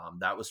 and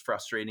that was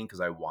frustrating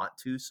because I want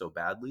to so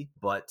badly.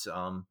 But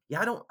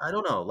I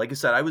don't know. Like I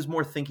said, I was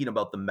more thinking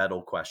about the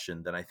metal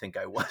question than I think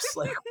I was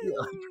like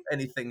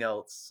anything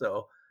else.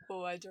 So.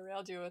 Oh, I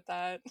derailed you with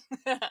that.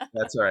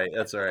 That's all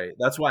right.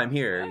 That's why I'm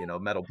here,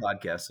 metal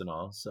podcasts and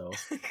all. So.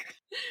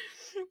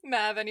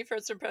 Mav, any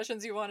first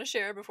impressions you want to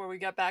share before we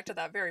get back to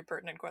that very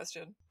pertinent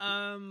question?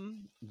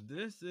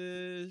 This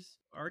is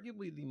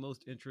arguably the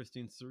most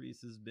interesting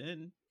Cerise has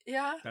been.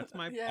 Yeah, that's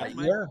my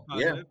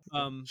yeah.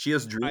 She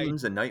has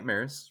dreams and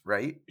nightmares,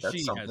 right?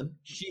 That's something.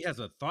 She has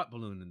a thought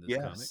balloon in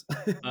this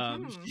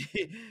comic.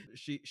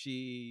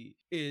 She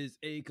is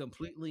a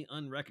completely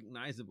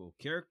unrecognizable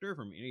character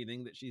from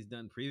anything that she's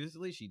done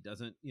previously. She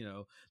doesn't,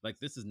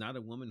 this is not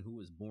a woman who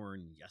was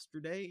born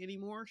yesterday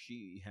anymore.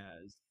 She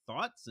has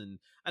thoughts, and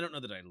I don't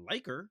know that I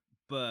like her,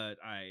 but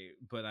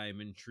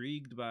I'm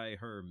intrigued by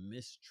her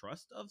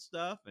mistrust of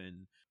stuff,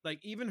 and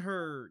even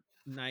her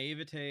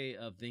naivete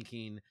of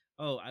thinking,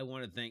 oh, I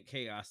want to thank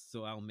Chaos,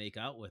 so I'll make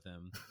out with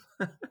him.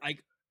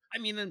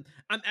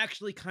 I'm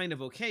actually kind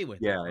of okay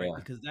with it, right? Yeah.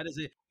 Because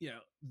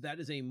that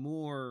is a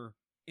more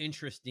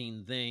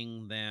interesting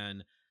thing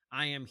than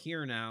I am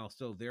here now,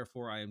 so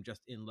therefore I am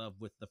just in love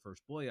with the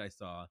first boy I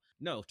saw.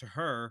 No, to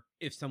her,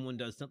 if someone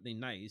does something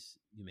nice,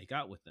 you make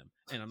out with them,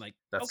 and I'm like,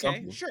 that's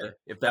okay, sure.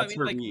 If that's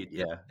her need,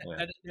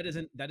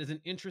 that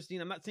isn't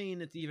interesting. I'm not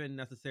saying it's even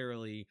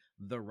necessarily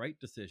the right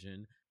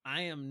decision.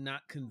 I am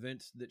not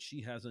convinced that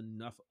she has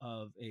enough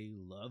of a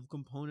love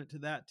component to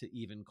that to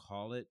even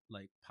call it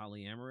like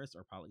polyamorous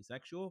or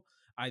polysexual.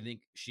 I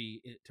think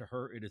to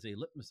her, it is a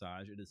lip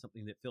massage. It is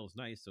something that feels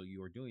nice. So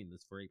you are doing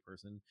this for a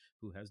person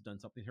who has done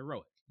something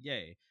heroic.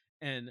 Yay.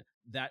 And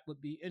that would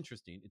be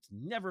interesting. It's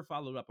never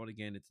followed up on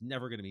again. It's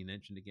never going to be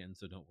mentioned again.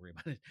 So don't worry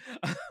about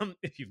it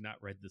if you've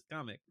not read this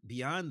comic.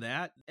 Beyond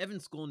that, Evan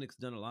Skolnick's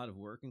done a lot of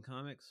work in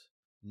comics.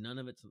 None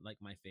of it's like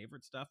my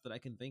favorite stuff that I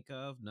can think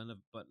of.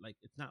 But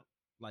it's not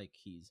like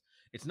he's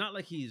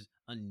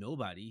a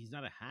nobody. He's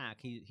not a hack.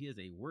 He is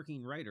a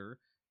working writer,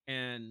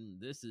 and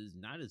this is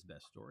not his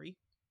best story.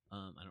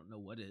 I don't know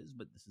what is,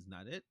 but this is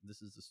not it.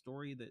 This is a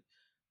story that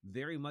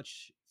very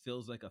much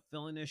feels like a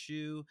fill-in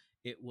issue.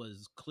 It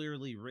was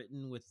clearly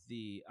written with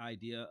the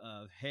idea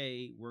of,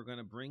 hey, we're going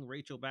to bring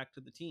Rachel back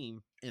to the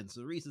team, and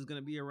Cerise is going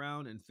to be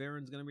around, and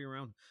Farron's going to be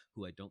around,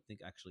 who I don't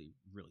think actually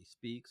really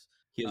speaks.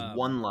 He has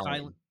one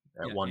line.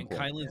 At one point,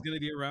 Kylan's going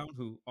to be around,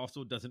 who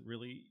also doesn't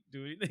really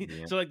do anything.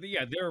 Yeah. So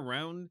they're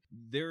around.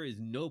 There is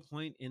no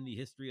point in the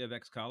history of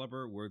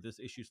Excalibur where this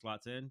issue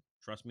slots in.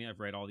 Trust me, I've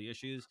read all the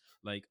issues.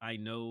 I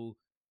know,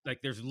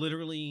 there's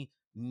literally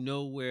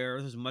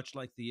nowhere. This is much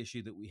like the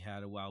issue that we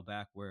had a while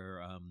back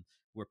where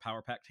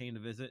Power Pack came to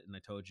visit, and I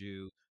told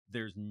you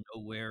there's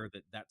nowhere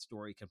that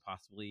story can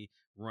possibly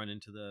run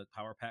into the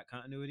Power Pack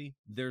continuity.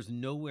 There's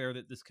nowhere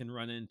that this can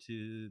run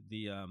into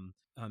the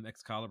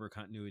Excalibur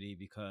continuity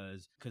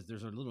because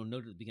there's a little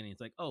note at the beginning.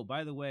 It's like, oh,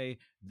 by the way,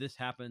 this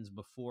happens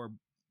before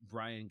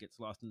Brian gets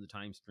lost in the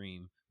time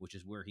stream, which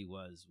is where he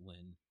was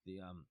when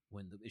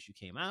the issue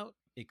came out,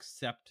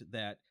 except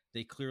that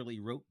they clearly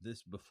wrote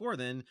this before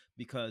then,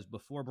 because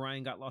before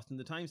Brian got lost in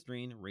the time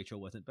stream, Rachel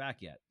wasn't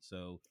back yet.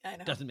 So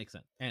it doesn't make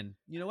sense. And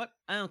you know what?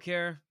 I don't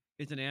care.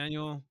 It's an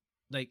annual.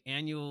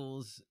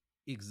 Annuals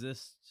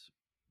exist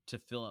to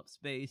fill up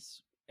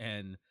space,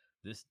 and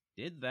this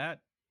did that.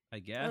 I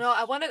guess. No,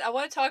 I want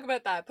to talk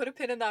about that. Put a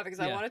pin in that because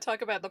I Yeah. want to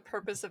talk about the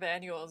purpose of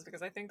annuals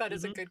because I think that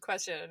is a Mhm. good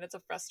question and it's a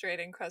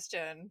frustrating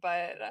question.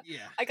 But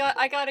Yeah. I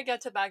got to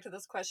get to back to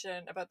this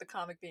question about the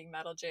comic being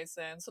metal,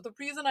 Jason. So the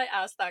reason I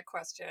asked that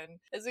question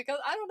is because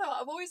I don't know.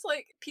 I've always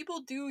like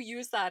people do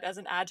use that as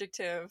an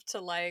adjective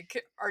to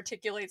like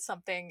articulate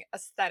something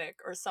aesthetic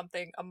or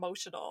something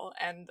emotional,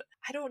 and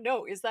I don't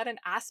know. Is that an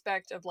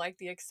aspect of like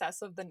the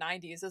excess of the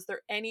 '90s? Is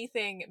there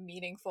anything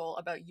meaningful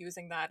about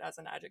using that as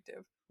an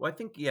adjective? Well, I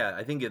think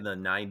in the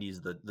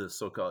 '90s, the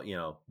so-called,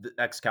 the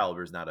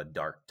Excalibur is not a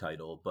dark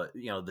title, but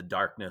the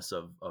darkness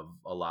of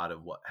a lot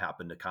of what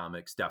happened to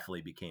comics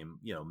definitely became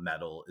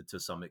metal to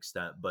some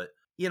extent. But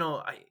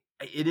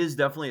it is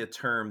definitely a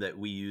term that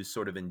we use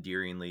sort of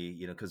endearingly,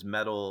 because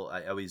metal.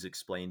 I always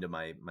explain to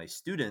my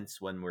students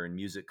when we're in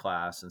music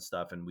class and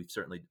stuff, and we've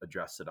certainly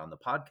addressed it on the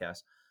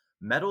podcast.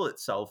 Metal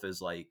itself is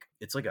like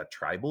it's like a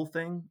tribal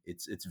thing.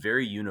 It's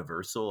very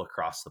universal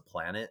across the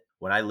planet.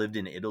 When I lived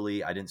in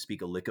Italy, I didn't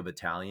speak a lick of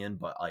Italian,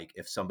 but like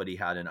if somebody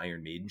had an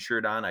Iron Maiden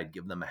shirt on, I'd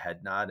give them a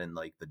head nod and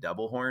like the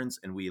devil horns,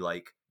 and we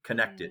like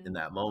connected in Mm.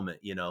 that moment,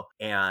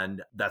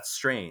 and that's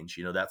strange.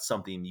 That's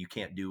something you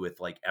can't do with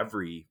like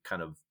every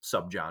kind of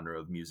subgenre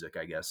of music,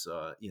 I guess.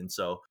 And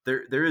so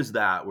there is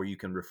that where you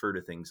can refer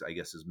to things, I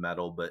guess, as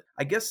metal. But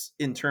I guess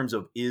in terms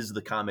of is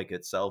the comic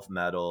itself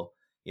metal,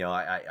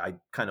 I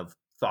kind of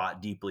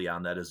thought deeply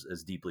on that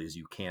as deeply as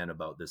you can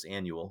about this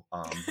annual,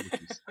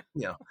 which is,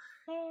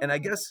 and I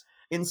guess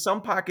in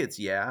some pockets,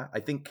 yeah, I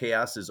think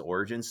Chaos's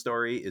origin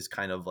story is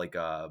kind of like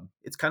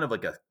it's kind of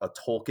like a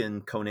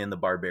Tolkien Conan the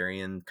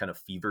Barbarian kind of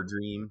fever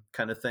dream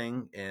kind of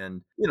thing.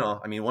 And,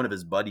 I mean, one of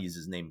his buddies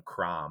is named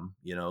Crom,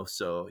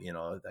 so,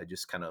 I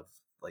just kind of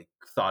like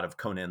thought of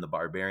Conan the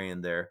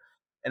Barbarian there.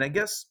 And I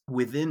guess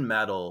within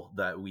metal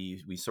that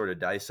we sort of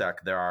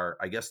dissect, there are,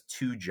 I guess,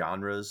 two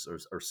genres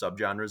or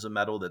subgenres of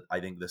metal that I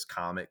think this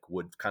comic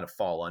would kind of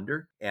fall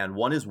under. And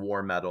one is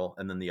war metal,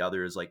 and then the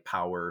other is like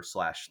power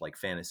slash like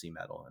fantasy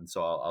metal. And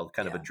so I'll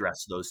kind of Yeah,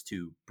 address those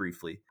two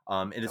briefly.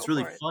 And go it's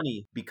really for it.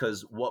 funny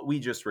because what we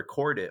just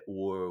recorded,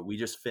 or we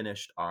just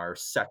finished our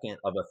second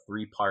of a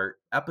 3-part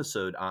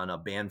episode on a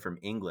band from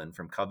England,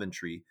 from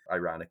Coventry,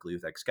 ironically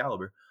with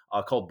Excalibur,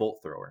 called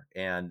Bolt Thrower,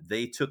 and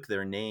they took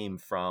their name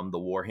from the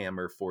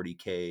Warhammer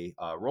 40K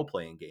role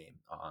playing game,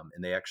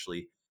 and they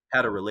actually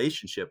had a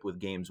relationship with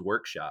Games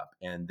Workshop,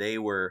 and they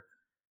were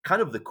kind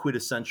of the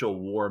quintessential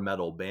war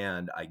metal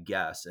band, I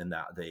guess, in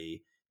that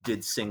they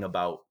did sing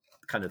about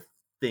kind of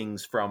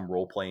things from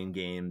role playing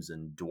games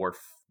and dwarf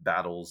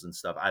battles and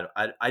stuff.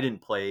 I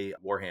didn't play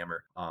Warhammer.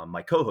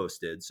 My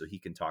co-host did, so he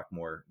can talk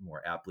more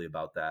aptly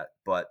about that.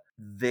 But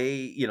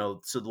they,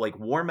 so like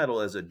war metal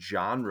as a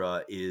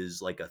genre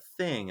is like a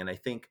thing, and I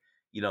think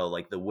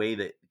like the way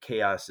that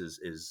Chaos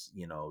is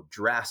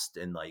dressed,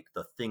 and like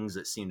the things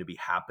that seem to be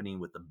happening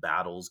with the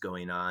battles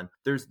going on,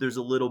 there's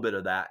a little bit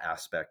of that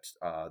aspect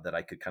that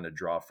I could kind of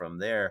draw from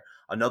there.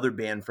 Another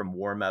band from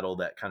war metal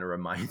that kind of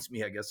reminds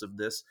me, I guess, of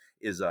this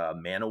is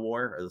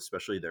Manowar,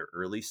 especially their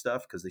early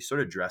stuff, because they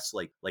sort of dress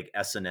like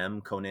S&M,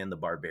 Conan the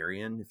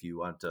Barbarian, if you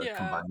want to Yeah.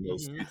 combine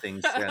those Mhm. two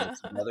things kind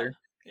of together.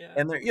 Yeah.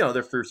 And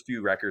their first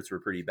few records were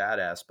pretty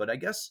badass. But I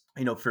guess,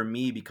 for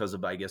me, because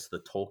of, I guess, the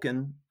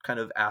Tolkien kind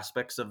of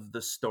aspects of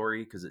the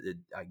story, because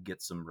I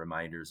get some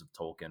reminders of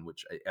Tolkien,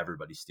 which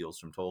everybody steals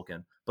from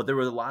Tolkien. But there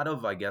were a lot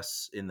of, I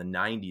guess, in the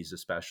 '90s,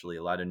 especially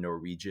a lot of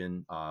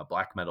Norwegian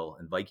black metal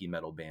and Viking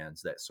metal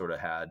bands that sort of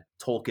had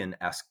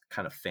Tolkien-esque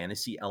kind of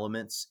fantasy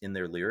elements in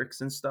their lyrics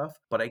and stuff.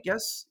 But I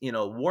guess,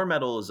 war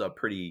metal is a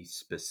pretty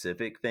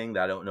specific thing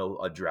that I don't know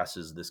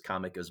addresses this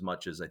comic as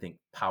much as I think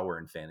power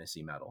and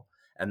fantasy metal.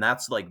 And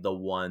that's like the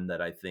one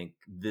that I think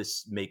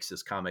this makes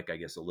this comic, I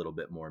guess, a little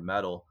bit more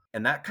metal.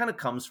 And that kind of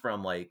comes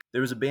from like,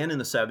 there was a band in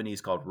the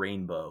 '70s called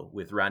Rainbow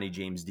with Ronnie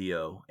James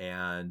Dio,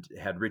 and it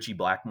had Richie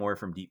Blackmore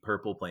from Deep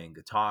Purple playing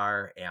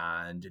guitar.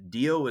 And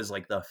Dio was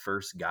like the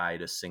first guy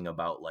to sing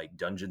about like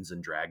Dungeons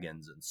and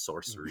Dragons and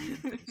sorcery and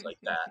things like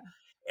that.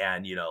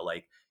 And,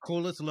 like,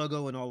 Coolest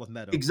logo in all of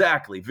metal.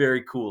 exactly,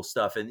 very cool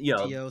stuff. And,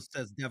 Dio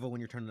says devil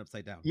when you're turning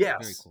upside down. Very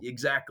yes, cool.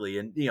 exactly.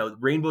 And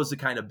Rainbow's the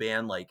kind of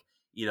band like,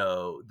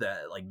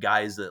 that like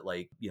guys that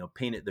like,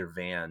 painted their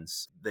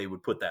vans, they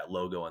would put that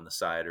logo on the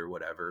side or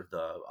whatever,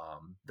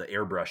 the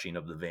airbrushing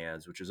of the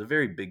vans, which was a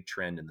very big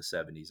trend in the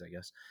 '70s, I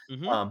guess.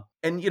 Mhm.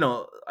 And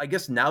I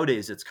guess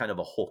nowadays it's kind of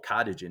a whole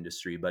cottage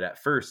industry, but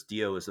at first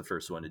Dio was the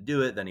first one to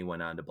do it. Then he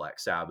went on to Black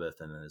Sabbath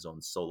and then his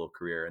own solo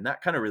career. And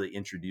that kind of really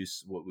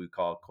introduced what we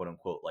call, quote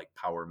unquote, like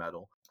power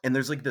metal. And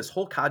there's like this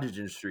whole cottage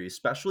industry,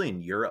 especially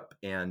in Europe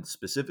and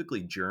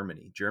specifically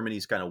Germany.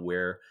 Germany's kind of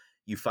where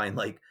you find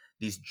like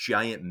these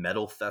giant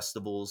metal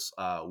festivals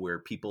where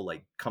people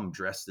like come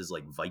dressed as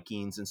like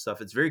Vikings and stuff.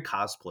 It's very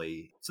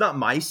cosplay. It's not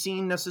my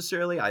scene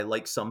necessarily. I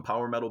like some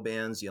power metal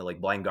bands,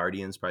 like Blind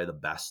Guardian's probably the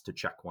best to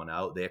check one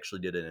out. They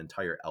actually did an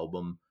entire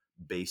album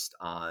based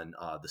on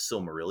the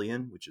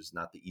Silmarillion, which is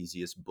not the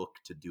easiest book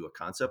to do a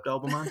concept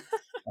album on.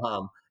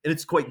 And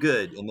it's quite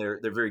good, and they're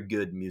very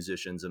good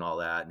musicians and all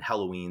that. And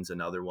Halloween's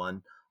another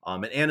one.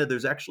 And Anna,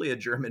 there's actually a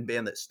German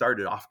band that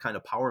started off kind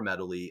of power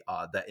metal-y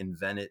that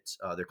invented,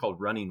 they're called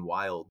Running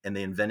Wild, and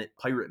they invented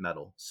pirate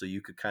metal. So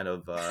you could kind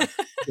of,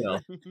 you know,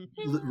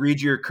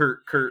 read your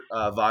Kurt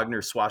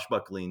Wagner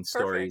swashbuckling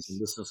stories Perfect. and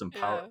listen to some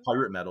Yeah.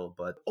 pirate metal.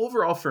 But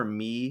overall, for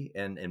me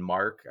and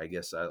Mark, I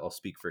guess I'll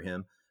speak for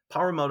him.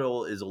 Power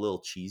metal is a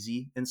little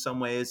cheesy in some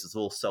ways. It's a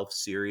little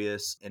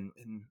self-serious, and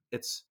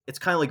it's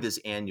kind of like this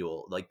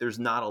annual. Like there's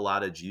not a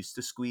lot of juice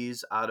to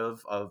squeeze out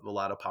of a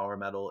lot of power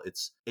metal.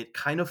 It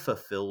kind of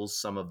fulfills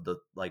some of the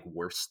like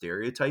worst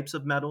stereotypes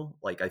of metal.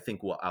 Like I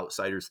think what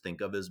outsiders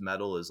think of as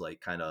metal is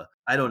like kind of,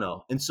 I don't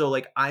know. And so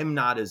like I'm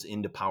not as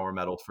into power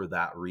metal for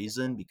that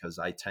reason, because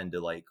I tend to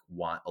like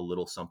want a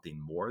little something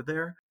more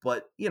there.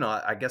 But you know,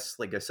 I guess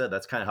like I said,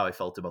 that's kind of how I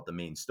felt about the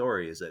main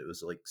story, is that it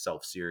was like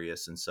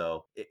self-serious, and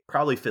so it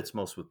probably fits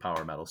most with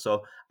power metal.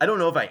 So I don't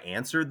know if I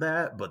answered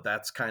that, but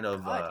that's kind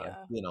of God, yeah.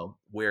 you know,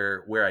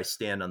 where I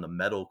stand on the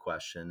metal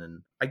question.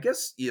 And I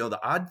guess, you know, the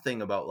odd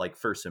thing about like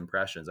first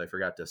impressions, I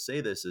forgot to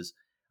say this, is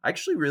I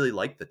actually really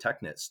liked the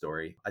TechNet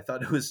story. I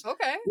thought it was,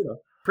 Okay. you know,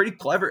 pretty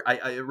clever.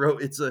 I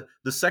wrote it's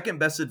the second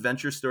best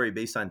adventure story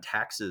based on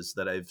taxes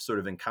that I've sort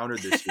of encountered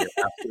this year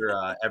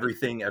after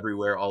Everything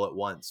Everywhere All at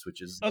Once,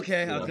 which is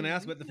Okay, you I was know, going to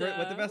ask what the best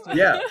Yeah. one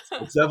yeah, is.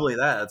 it's definitely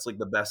that. It's like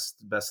the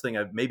best thing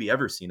I've maybe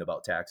ever seen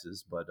about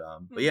taxes. But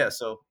yeah,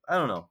 so I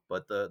don't know.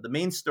 But the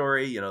main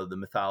story, you know, the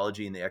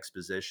mythology and the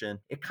exposition,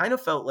 it kind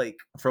of felt like,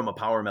 from a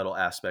power metal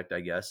aspect,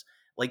 I guess,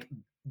 like,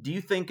 do you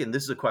think, and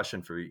this is a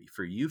question for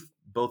you,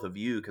 both of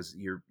you, because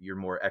you're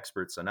more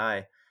experts than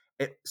I,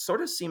 it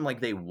sort of seemed like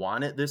they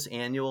wanted this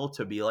annual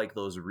to be like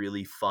those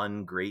really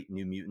fun, great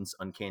New Mutants,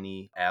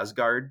 Uncanny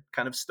Asgard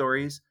kind of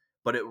stories,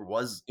 but it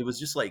was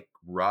just like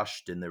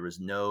rushed, and there was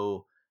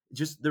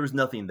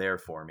nothing there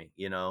for me,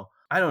 you know.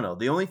 I don't know.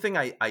 The only thing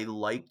I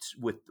liked,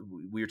 with,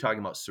 we were talking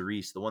about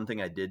Cerise, the one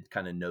thing I did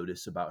kind of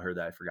notice about her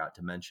that I forgot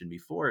to mention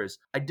before is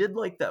I did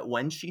like that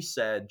when she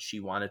said she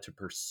wanted to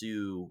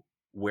pursue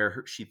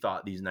where she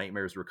thought these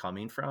nightmares were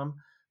coming from,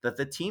 that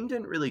the team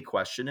didn't really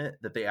question it,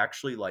 that they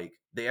actually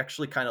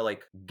kind of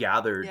like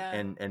gathered Yeah.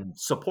 and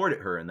supported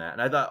her in that.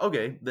 And I thought,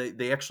 okay,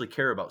 they actually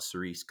care about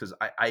Cerise, because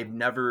I've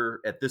never,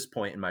 at this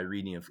point in my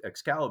reading of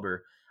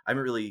Excalibur, I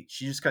haven't really,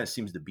 she just kind of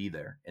seems to be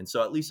there. And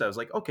so at least I was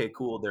like, okay,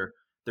 cool.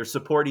 They're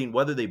supporting,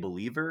 whether they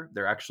believe her,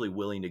 they're actually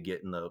willing to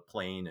get in the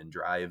plane and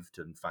drive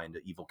to find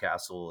an evil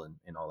castle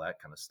and all that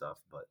kind of stuff.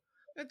 But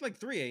It's like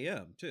 3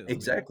 a.m. too.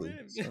 exactly.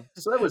 I mean,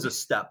 So that was a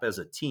step as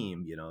a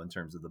team, you know, in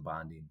terms of the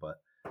bonding. But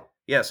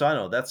yeah, so I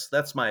don't know.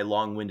 That's my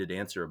long-winded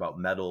answer about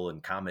metal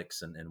and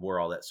comics and where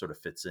all that sort of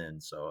fits in.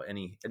 So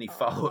any Oh, I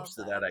follow-ups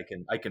love to that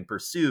I can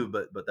pursue,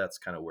 but that's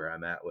kind of where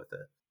I'm at with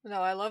it. No,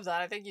 I love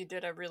that. I think you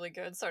did a really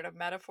good sort of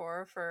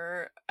metaphor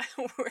for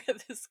where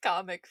this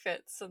comic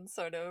fits and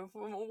sort of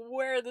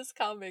where this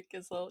comic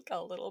is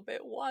a little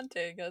bit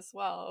wanting as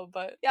well.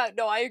 But yeah,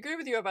 no, I agree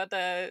with you about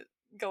the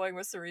going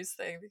with Cerise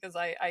thing, because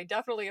I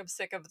definitely am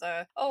sick of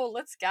the, oh,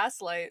 let's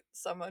gaslight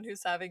someone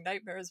who's having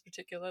nightmares,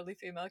 particularly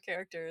female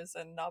characters,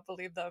 and not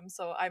believe them.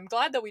 So I'm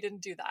glad that we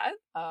didn't do that.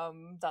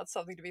 That's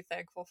something to be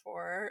thankful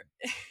for.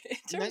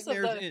 In terms of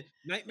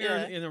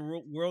nightmares in a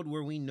world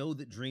where we know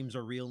that dreams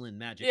are real and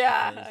magic.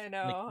 Yeah, Because, I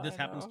know. Like, this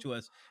happens to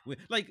us.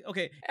 Like,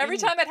 okay, Every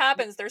time it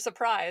happens, they're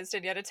surprised,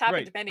 and yet it's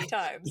happened Right. many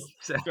times.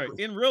 Exactly. Right.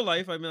 In real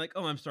life, I'm like,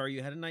 oh, I'm sorry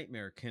you had a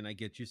nightmare. Can I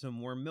get you some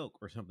more milk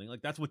or something?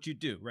 Like, that's what you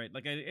do, right?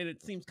 Like, and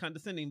it seems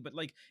condescending, but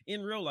like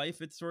in real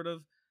life, it's sort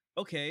of,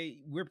 okay,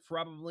 we're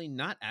probably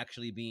not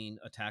actually being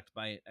attacked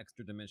by an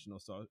extra dimensional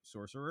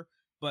sorcerer.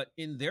 But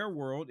in their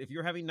world, if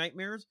you're having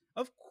nightmares,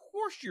 of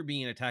course you're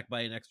being attacked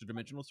by an extra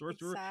dimensional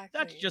sorcerer. Exactly.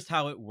 That's just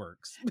how it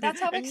works. That's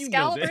how And you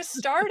know Excalibur this.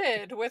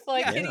 started, with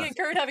like Yeah. Kitty and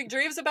Kurt having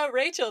dreams about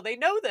Rachel. They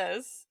know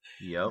this.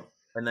 Yep.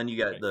 And then you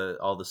got Right.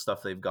 all the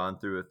stuff they've gone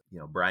through with, you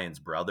know, Brian's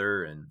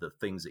brother and the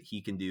things that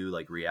he can do,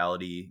 like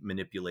reality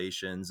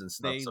manipulations and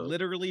stuff. They So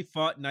literally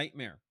fought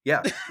Nightmare.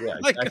 yeah,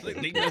 Like, exactly.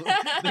 they know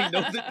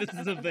that this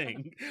is a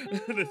thing.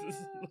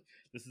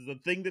 This is a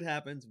thing that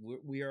happens.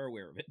 We are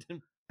aware of it.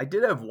 I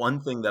did have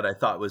one thing that I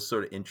thought was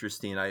sort of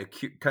interesting. I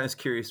kind of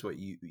curious what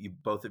you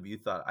both of you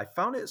thought. I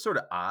found it sort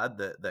of odd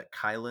that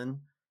Kylan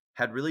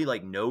had really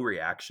like no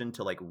reaction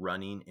to like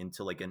running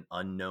into like an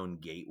unknown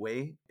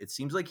gateway. It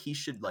seems like he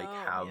should like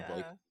have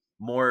like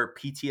more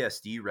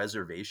PTSD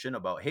reservation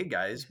about, hey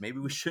guys, maybe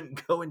we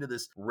shouldn't go into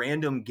this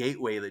random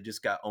gateway that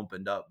just got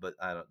opened up. But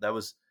I don't, that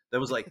was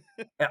like,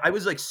 I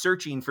was like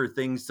searching for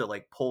things to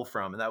like pull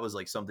from. And that was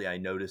like something I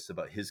noticed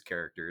about his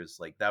characters.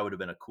 Like that would have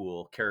been a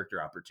cool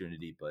character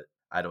opportunity, but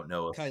I don't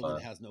know if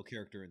Kylan has no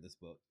character in this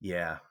book.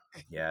 Yeah.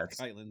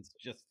 Kylan's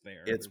just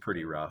there. It's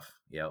pretty rough.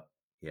 Yep.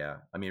 Yeah.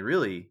 I mean,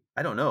 really,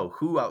 I don't know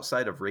who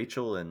outside of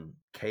Rachel and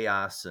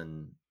Chaos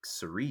and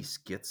Cerise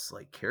gets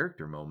like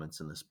character moments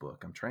in this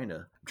book. I'm trying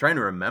to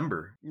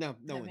remember. No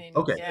I one. mean,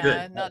 Okay, yeah,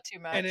 good. not too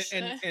much.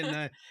 And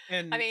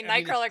I mean, it's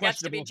Nightcrawler gets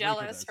to be questionable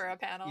jealous does. for a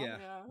panel.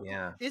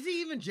 Yeah. Is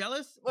he even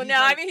jealous? Well, He's no,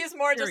 like, I mean, he's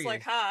more just curious.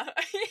 like, huh?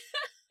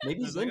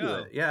 Maybe he's like, into oh.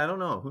 it. Yeah, I don't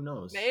know. Who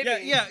knows? Maybe.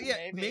 Yeah,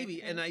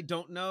 maybe. And I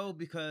don't know,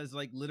 because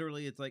like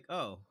literally it's like,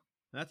 oh,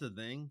 that's a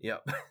thing.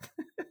 Yep.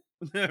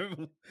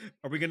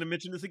 Are we going to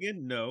mention this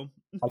again? No.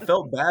 I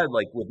felt bad,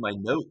 like, with my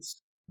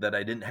notes that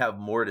I didn't have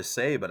more to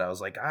say, but I was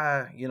like,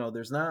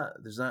 there's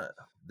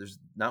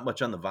not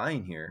much on the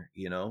vine here,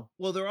 you know?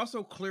 Well, they're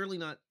also clearly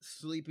not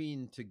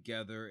sleeping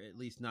together, at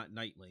least not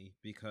nightly,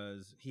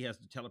 because he has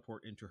to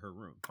teleport into her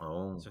room.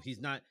 Oh, So he's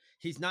not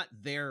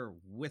there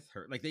with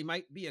her. Like, they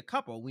might be a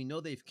couple. We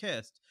know they've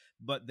kissed,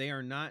 but they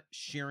are not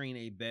sharing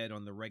a bed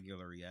on the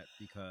regular yet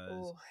because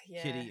Oh,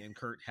 yeah. Kitty and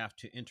Kurt have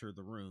to enter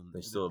the room.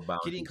 they still have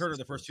Kitty and boundaries, Kurt I are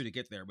the first suppose. two to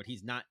get there, but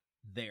he's not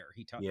there.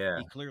 Yeah.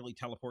 He clearly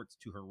teleports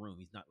to her room.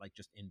 He's not like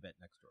just in bed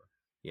next to her.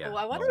 Yeah. Oh,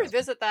 I want no, to that's-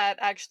 revisit that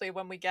actually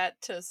when we get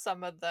to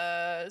some of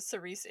the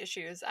Cerise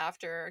issues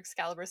after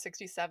Excalibur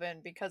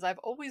 67, because I've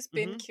always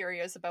been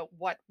curious about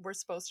what we're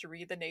supposed to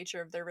read the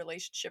nature of their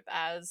relationship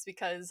as,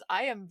 because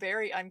I am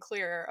very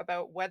unclear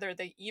about whether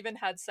they even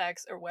had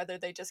sex or whether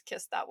they just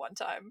kissed that one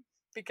time.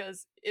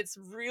 Because it's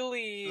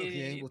really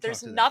Okay, we'll talk there's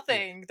to that.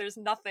 nothing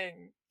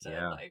to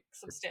Yeah. like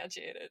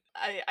substantiate it.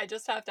 I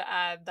just have to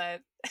add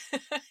that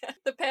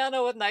the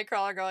panel with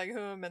Nightcrawler going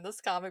home in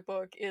this comic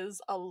book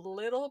is a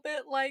little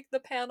bit like the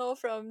panel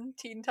from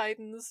Teen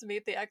Titans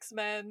Meet the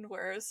X-Men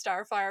where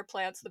Starfire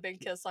plants the big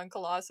kiss on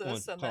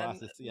Colossus and Colossus,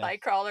 then yeah.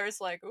 Nightcrawler's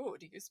like, "Ooh,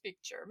 do you speak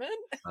German?"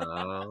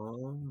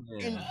 Oh,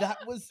 And yeah.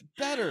 that was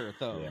better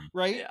though, Yeah.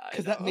 right? Yeah, I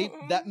Because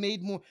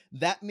know.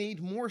 that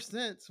made more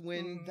sense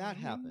when that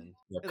happened.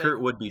 Yeah, Like,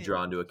 Kurt would be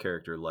drawn to a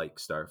character like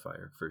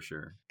Starfire for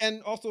sure.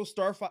 and also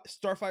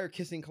Starfire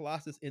kissing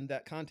Colossus in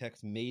that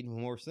context made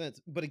more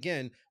sense. But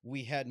again,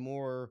 we had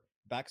more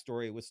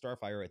backstory with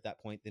Starfire at that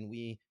point than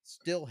we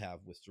still have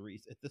with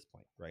Cerise at this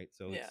point, right?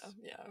 So Yeah,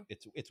 yeah.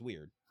 it's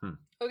weird.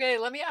 Okay,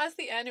 let me ask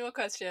the annual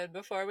question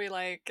before we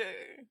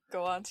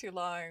go on too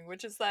long,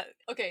 which is that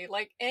okay,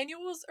 like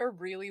annuals are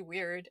really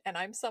weird and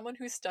I'm someone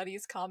who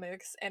studies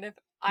comics, and if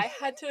I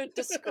had to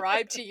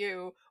describe to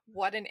you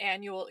what an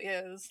annual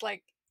is,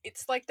 like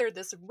it's like they're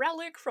this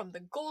relic from the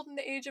golden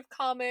age of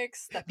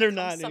comics that They're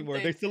becomes not anymore.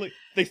 something.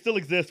 They still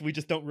exist. We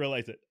just don't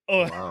realize it.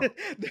 Oh, Wow.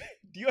 do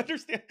you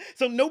understand?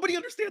 So nobody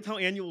understands how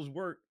annuals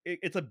work.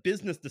 It's a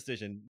business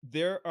decision.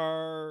 There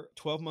are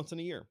 12 months in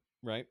a year,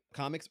 right?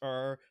 Comics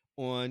are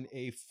on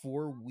a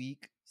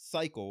 4-week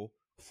cycle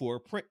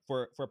for print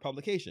for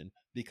publication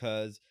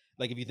because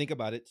like if you think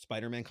about it,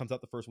 Spider-Man comes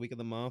out the first week of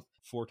the month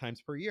 4 times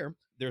per year.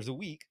 There's a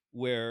week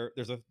where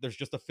there's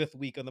just a 5th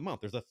week of the month.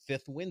 There's a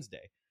 5th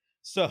Wednesday.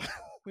 So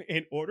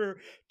in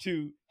order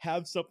to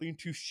have something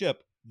to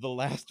ship the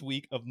last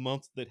week of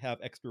months that have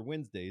extra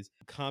Wednesdays,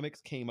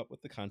 comics came up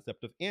with the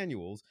concept of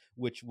annuals,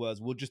 which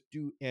was we'll just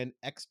do an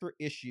extra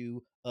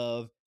issue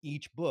of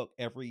each book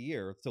every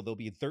year. So there'll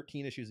be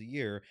 13 issues a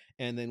year,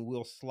 and then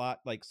we'll slot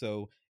like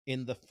so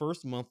in the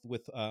first month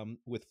with a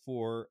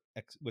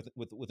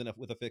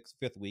fixed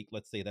 5th week,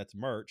 let's say that's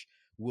March,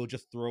 we'll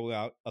just throw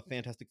out a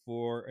Fantastic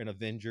Four, an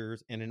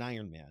Avengers, and an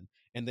Iron Man.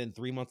 And then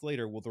 3 months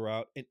later, we'll throw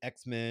out an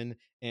X-Men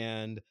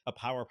and a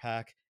Power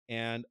Pack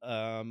and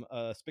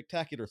a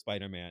Spectacular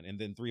Spider-Man. And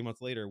then 3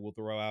 months later, we'll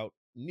throw out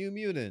New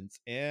Mutants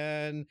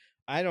and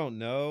I don't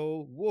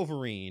know,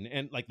 Wolverine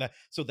and like that.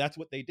 So that's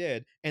what they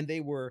did. And they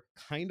were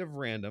kind of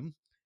random,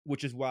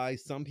 which is why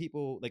some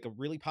people like a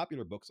really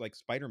popular books like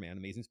Spider-Man,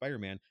 Amazing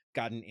Spider-Man,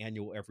 got an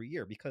annual every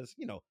year because,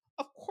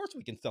 of course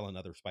we can sell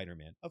another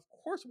Spider-Man. Of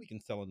course we can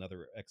sell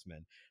another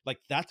X-Men. Like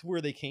that's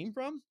where they came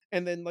from.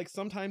 And then like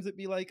sometimes it'd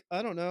be like,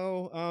 I don't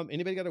know,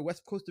 anybody got a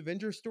West Coast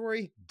Avengers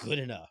story? Good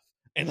enough.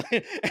 And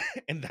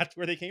and that's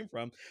where they came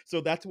from.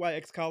 So that's why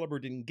Excalibur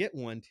didn't get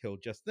one till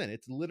just then.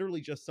 It's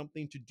literally just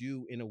something to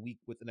do in a week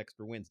with an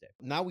extra Wednesday.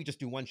 Now we just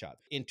do one shot.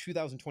 In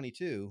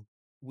 2022,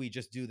 we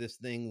just do this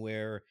thing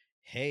where,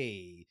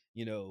 hey,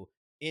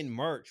 in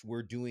March,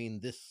 we're doing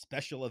this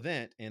special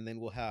event, and then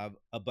we'll have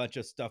a bunch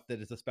of stuff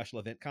that is a special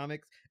event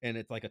comics, and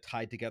it's like a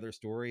tied together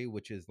story,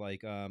 which is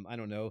like, I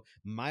don't know,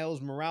 Miles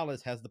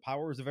Morales has the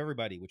powers of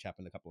everybody, which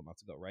happened a couple of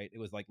months ago, right? It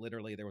was like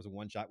literally there was a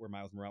one shot where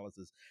Miles Morales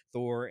is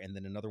Thor, and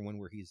then another one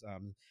where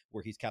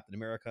he's Captain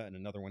America, and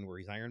another one where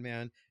he's Iron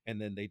Man, and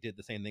then they did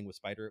the same thing with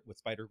Spider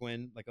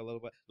Gwen, like a little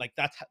bit. Like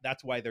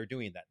that's why they're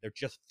doing that. They're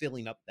just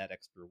filling up that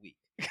extra week.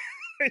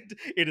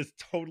 It is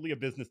totally a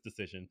business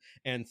decision.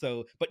 And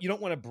so, but you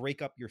don't want to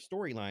break up your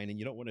storyline and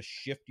you don't want to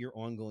shift your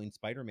ongoing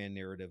Spider-Man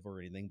narrative or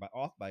anything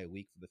off by a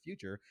week for the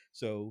future.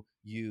 So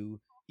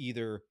you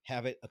either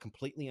have it a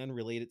completely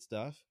unrelated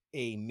stuff,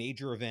 a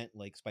major event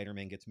like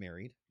Spider-Man gets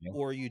married,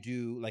 or you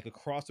do like a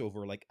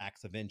crossover like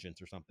Acts of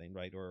Vengeance or something,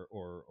 right?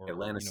 Or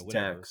Atlantis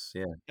whatever. Attacks,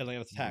 yeah.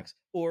 Atlantis Attacks.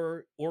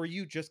 Or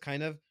you just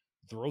kind of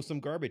throw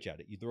some garbage at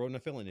it. You throw in a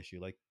fill-in issue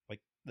like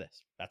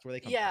this. That's where they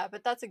come Yeah, from.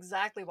 but that's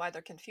exactly why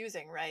they're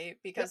confusing, right?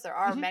 Because there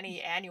are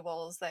many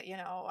annuals that,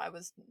 I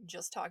was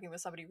just talking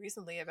with somebody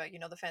recently about,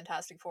 the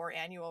Fantastic Four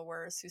annual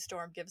where Sue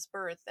Storm gives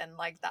birth, and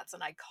like that's an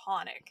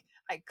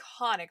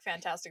iconic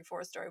Fantastic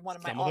Four story. One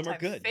of my all-time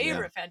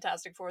favorite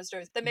Fantastic Four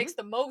stories that makes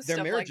the most Their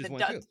of marriage like is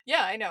the one, too.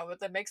 Yeah, I know, but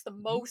that makes the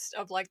most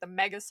of like the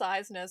mega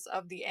sizeness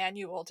of the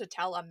annual to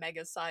tell a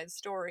mega sized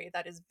story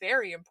that is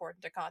very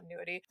important to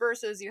continuity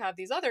versus you have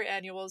these other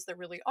annuals that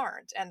really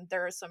aren't. And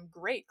there are some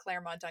great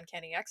Claremont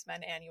Uncanny Uncanny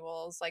X-Men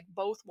annuals, like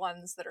both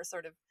ones that are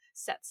sort of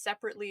set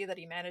separately that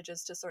he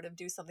manages to sort of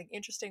do something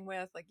interesting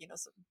with, like, you know,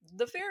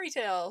 the fairy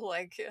tale,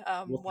 like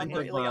Well, one think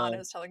where of Ileana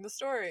is telling the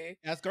story.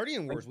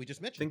 Asgardian Wars we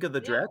just mentioned. think of the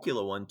Yeah.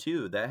 Dracula one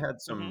too. That had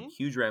some Mhm.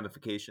 huge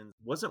ramifications.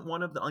 Wasn't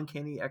one of the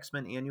Uncanny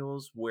X-Men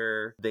annuals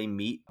where they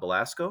meet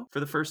Belasco for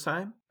the first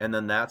time, and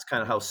then that's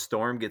kind of how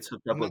Storm gets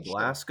hooked up I'm with not sure.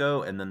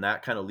 Belasco, and then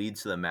that kind of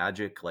leads to the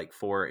Magic like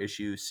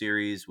 4-issue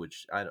series,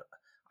 which I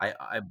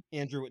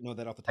Andrew would know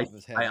that off the top of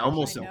his head. I You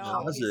almost actually am I know. know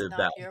he's positive not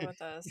that here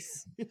with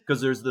us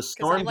because there's the because I'm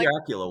Storm like,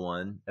 Dracula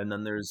one, and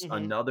then there's Mhm.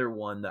 another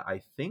one that I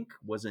think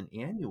was an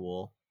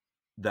annual.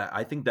 That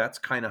I think that's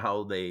kind of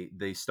how they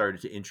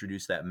started to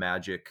introduce that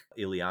Magic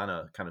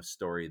Ileana kind of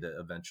story that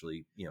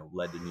eventually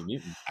led to New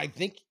Mutants. I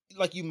think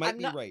like you might I'm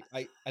be not. right.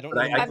 I don't But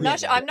know I enough I'm could.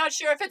 not. about I'm it. not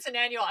sure if it's an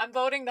annual. I'm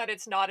voting that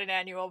it's not an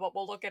annual, but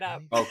we'll look it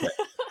up. Right? Okay.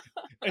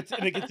 And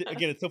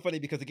again, it's so funny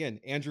because again,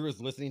 Andrew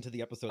is listening to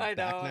the episode I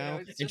back know. now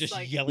It's and just just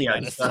like yelling Yeah,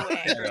 at us. so yeah.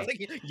 angry. It's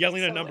like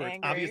yelling a So number. It's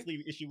angry.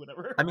 obviously issue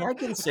whatever. I mean, I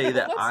can say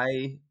that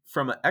What's-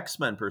 from an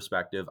X-Men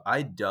perspective,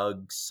 I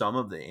dug some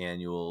of the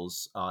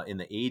annuals in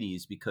the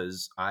 80s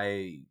because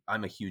I'm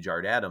a huge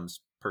Art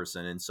Adams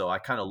person, and so I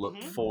kind of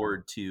looked Mhm.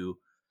 forward to,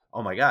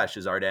 oh my gosh,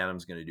 is Art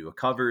Adams going to do a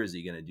cover? Is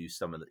he going to do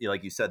some of the,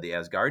 like you said, the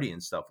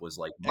Asgardian stuff was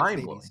like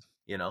mind blowing, X-Babies.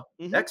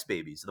 Mhm. X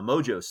Babies, the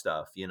Mojo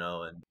stuff,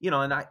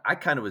 and I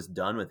kind of was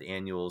done with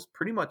annuals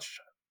pretty much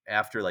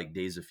after like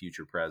Days of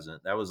Future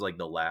Present. That was like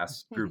the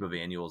last group of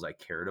annuals I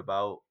cared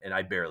about, and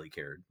I barely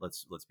cared.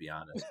 Let's be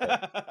honest.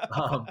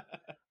 But,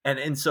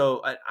 and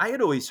so I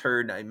had always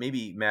heard,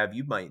 maybe Mav,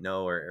 you might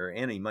know, or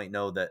Anna, you might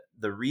know, that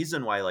the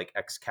reason why like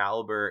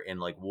Excalibur and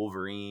like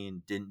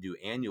Wolverine didn't do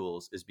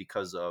annuals is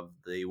because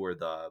they were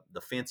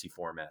the fancy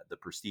format, the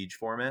prestige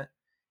format,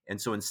 and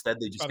so instead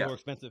they just Probably got more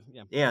expensive.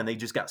 Yeah. and they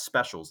just got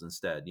specials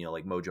instead,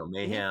 like Mojo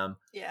Mayhem,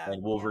 Yeah.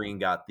 and Wolverine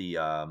got the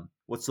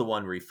what's the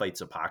one where he fights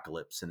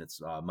Apocalypse, and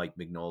it's Mike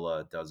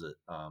Mignola does it,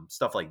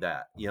 stuff like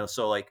that,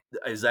 so like,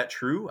 is that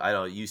true? I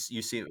don't know. You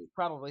see.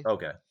 Probably.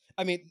 Okay.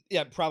 I mean,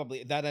 yeah,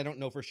 probably that I don't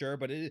know for sure,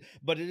 but it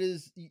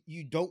is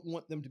you don't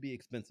want them to be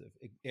expensive.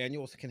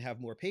 Annuals can have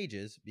more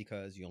pages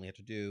because you only have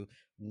to do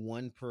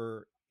one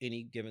per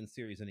any given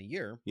series in a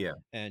year, Yeah.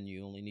 and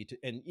you only need to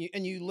and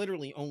you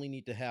literally only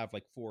need to have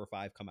like 4 or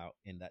 5 come out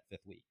in that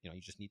 5th week. You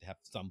just need to have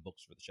some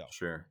books for the shelf.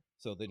 Sure.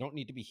 So they don't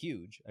need to be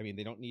huge. I mean,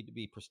 they don't need to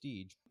be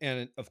prestige, and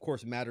it, of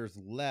course, matters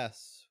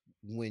less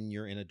when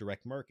you're in a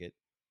direct market,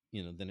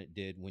 than it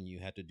did when you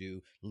had to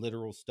do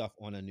literal stuff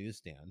on a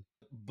newsstand.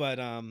 But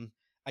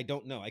I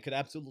don't know. I could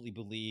absolutely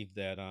believe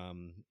that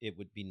it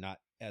would be not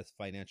as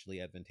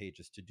financially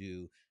advantageous to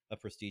do a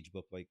prestige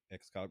book like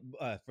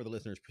Excalibur. For the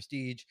listeners,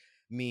 prestige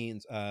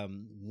means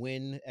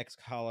when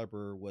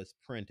Excalibur was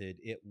printed,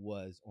 it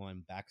was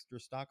on Baxter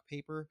stock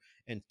paper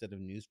instead of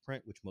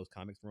newsprint, which most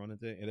comics were on. And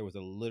there was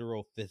a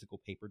literal physical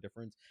paper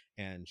difference,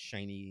 and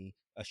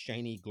a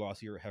shiny,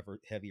 glossier,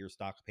 heavier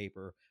stock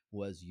paper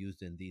was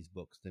used in these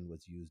books than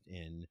was used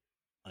in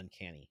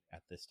Uncanny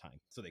at this time.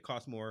 So they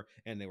cost more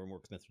and they were more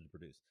expensive to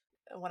produce.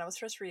 When I was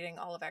first reading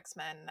all of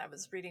X-Men, I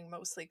was reading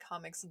mostly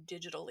comics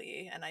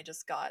digitally, and I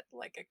just got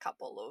like a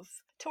couple of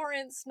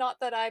torrents. Not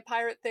that I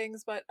pirate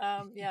things, but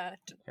yeah,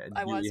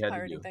 I was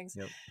pirating things.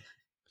 Yep.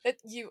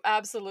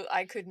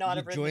 I could not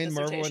have written a joined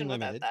Marvel dissertation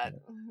without Unlimited. that.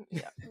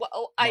 Yeah, well,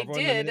 Marvel I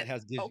Unlimited did.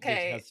 has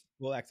has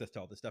full access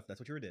to all this stuff. That's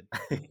what you did.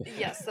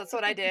 Yes, that's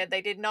what I did.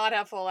 They did not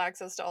have full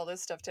access to all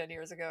this stuff 10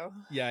 years ago.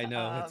 Yeah, I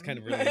know. It's kind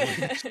of really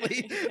annoying,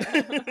 actually.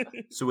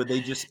 So would they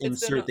just It's been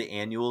insert the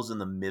annuals in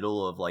the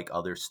middle of like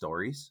other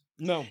stories?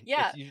 No,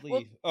 Yeah, it's usually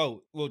depends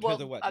on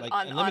what. Like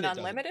on Unlimited doesn't.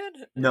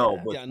 Unlimited? No,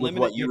 Yeah. but Yeah, with Unlimited,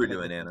 what you you have were to,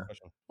 like, doing, look for Anna.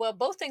 special. Well,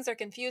 both things are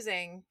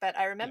confusing, but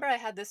I remember I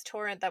had this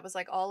torrent that was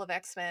like all of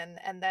X-Men,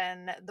 and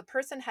then the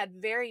person had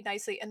very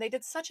nicely, and they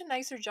did such a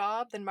nicer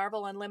job than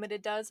Marvel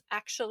Unlimited does,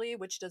 actually,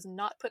 which does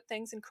not put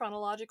things in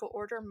chronological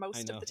order I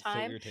most know, of the it's so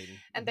time. irritating.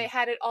 And they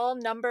had it all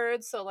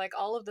numbered, so like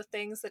all of the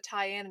things that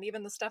tie in, and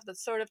even the stuff that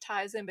sort of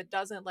ties in but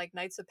doesn't, like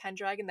Knights of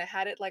Pendragon, they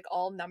had it like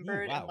all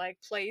numbered and wow. like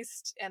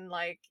placed, and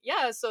like,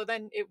 yeah, so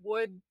then it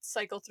would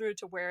cycle through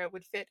to where it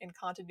would fit in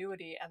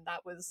continuity, and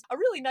that was a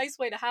really nice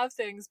way to have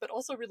things, but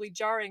also really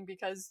jarring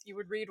because you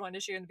would read one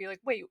issue and be like,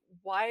 wait,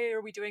 why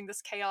are we doing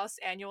this Chaos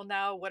Annual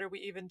now? What are we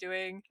even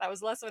doing? I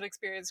was less of an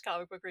experienced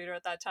comic book reader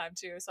at that time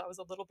too, so I was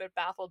a little bit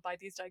baffled by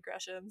these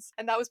digressions.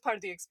 And that was part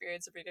of the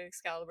experience of reading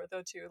Excalibur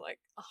though too, like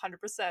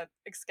 100%.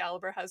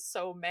 Excalibur has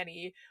so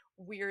many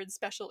weird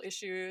special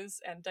issues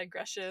and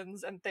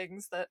digressions and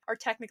things that are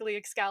technically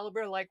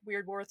Excalibur, like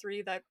Weird War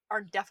 3, that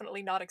are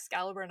definitely not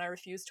Excalibur, and I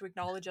refuse to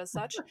acknowledge as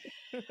such.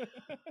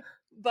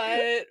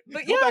 But Go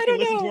yeah, back I don't and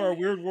listen know. to our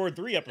Weird War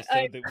 3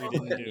 episode that we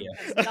didn't do.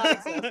 Does not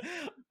exist.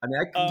 I mean,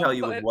 I can tell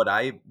you with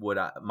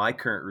but- my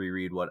current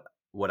reread,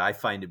 what I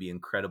find to be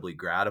incredibly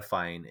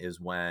gratifying is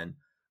when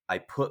I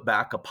put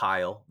back a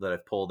pile that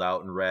I've pulled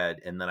out and read,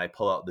 and then I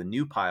pull out the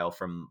new pile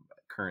from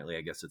currently,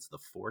 I guess it's the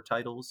 4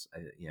 titles.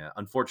 Yeah,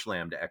 unfortunately,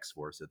 I'm to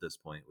X-Force at this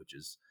point, which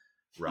is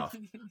rough.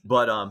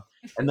 But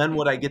and then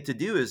what I get to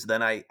do is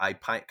then I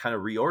kind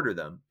of reorder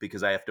them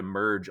because I have to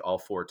merge all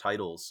 4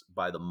 titles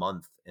by the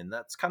month, and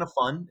that's kind of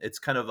fun. It's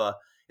kind of a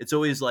it's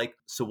always like,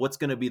 so what's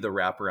going to be the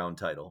wraparound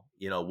title?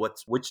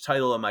 Which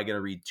title am I going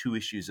to read 2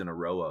 issues in a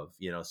row of?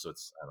 So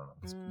it's, I don't know,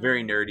 it's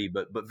very nerdy,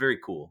 but very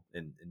cool.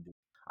 And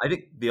I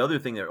think the other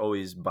thing that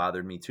always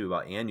bothered me too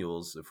about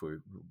annuals, if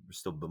we're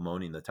still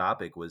bemoaning the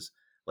topic, was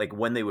like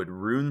when they would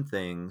ruin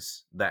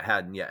things that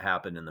hadn't yet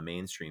happened in the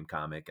mainstream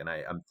comic. And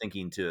I'm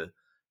thinking to,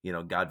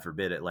 God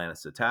forbid,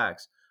 Atlantis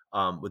Attacks,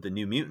 with the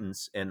New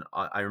Mutants. And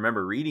I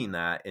remember reading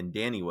that and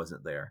Danny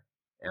wasn't there.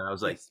 And I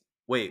was like, Yes.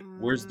 wait,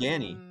 where's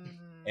Danny?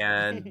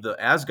 And the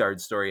Asgard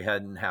story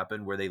hadn't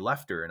happened where they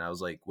left her. And I was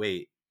like,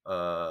 wait,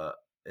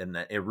 and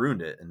that it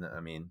ruined it. And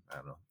I mean, I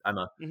don't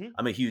know.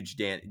 I'm a huge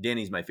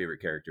Danny's my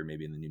favorite character,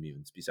 maybe in the New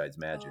Mutants besides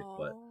Magic.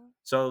 But Oh.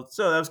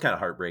 so that was kind of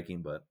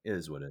heartbreaking, but it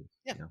is what it is.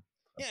 Yeah. You know?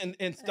 Yeah,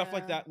 and stuff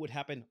like Yeah. that would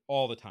happen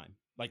all the time.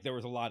 Like there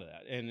was a lot of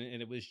that, and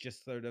it was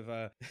just sort of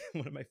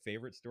one of my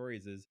favorite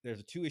stories. Is there's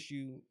a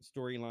 2-issue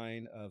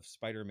storyline of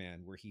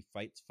Spider-Man where he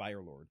fights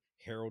Firelord,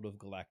 Herald of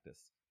Galactus,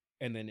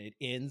 and then it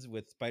ends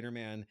with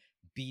Spider-Man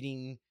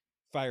beating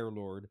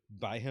Firelord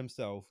by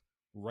himself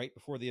right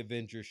before the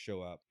Avengers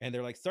show up, and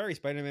they're like, "Sorry,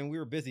 Spider-Man, we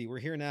were busy. We're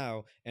here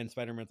now." And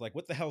Spider-Man's like,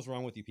 "What the hell's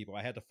wrong with you people?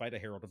 I had to fight a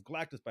Herald of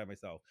Galactus by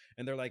myself."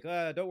 And they're like,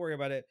 "Don't worry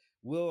about it.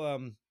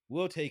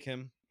 We'll take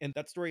him." And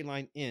that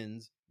storyline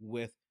ends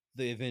with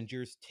the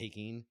Avengers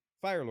taking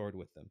Firelord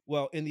with them.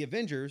 Well, in the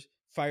Avengers,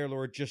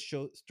 Firelord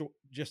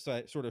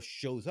sort of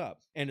shows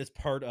up and is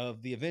part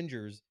of the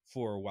Avengers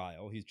for a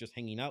while. He's just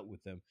hanging out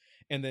with them.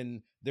 And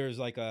then there's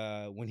like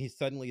when he's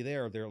suddenly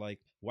there, they're like,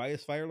 "Why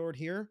is Firelord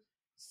here?"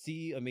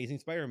 See Amazing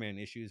Spider-Man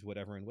issues,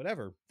 whatever and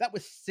whatever. That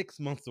was 6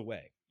 months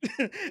away.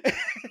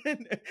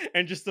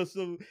 and just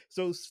so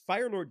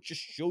Firelord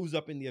just shows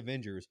up in the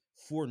Avengers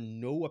for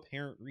no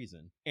apparent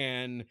reason,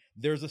 and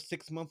there's a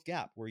 6-month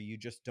gap where you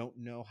just don't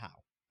know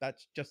how.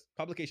 That's just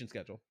publication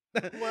schedule.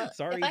 Well,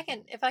 Sorry.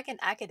 if I can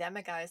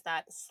academicize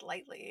that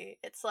slightly,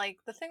 it's like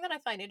the thing that I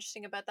find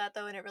interesting about that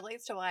though, and it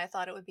relates to why I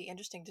thought it would be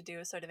interesting to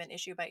do sort of an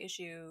issue by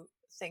issue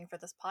thing for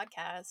this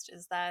podcast,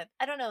 is that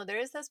I don't know, there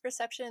is this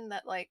perception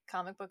that like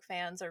comic book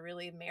fans are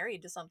really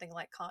married to something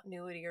like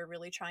continuity or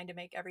really trying to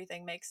make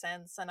everything make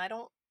sense, and I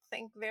don't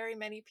think very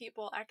many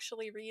people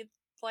actually read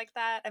like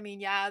that. I mean,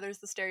 yeah, there's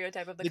the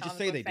stereotype of the They just comic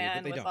say book they do, but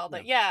fan they with don't. all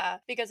the yeah,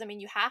 because I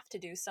mean, you have to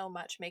do so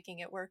much making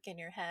it work in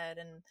your head.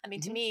 And I mean,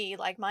 to me,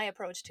 like my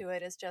approach to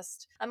it is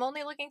just I'm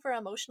only looking for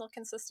emotional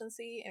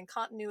consistency, and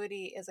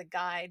continuity is a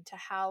guide to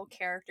how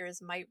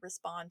characters might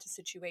respond to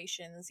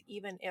situations,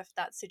 even if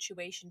that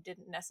situation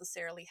didn't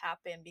necessarily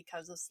happen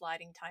because of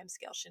sliding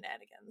timescale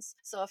shenanigans.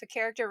 So if a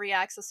character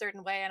reacts a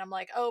certain way and I'm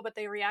like, oh, but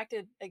they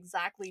reacted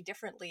exactly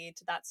differently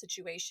to that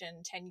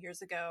situation 10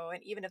 years ago,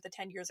 and even if the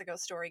 10 years ago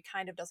story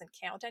kind of doesn't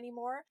count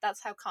anymore,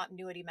 that's how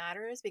continuity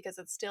matters, because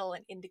it's still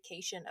an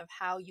indication of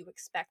how you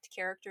expect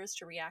characters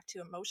to react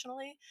to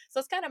emotionally. So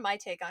that's kind of my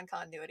take on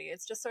continuity.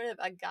 It's just sort of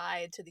a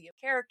guide to the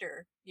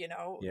character, Yeah.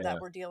 that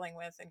we're dealing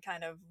with and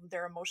kind of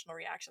their emotional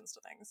reactions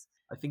to things.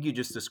 I think you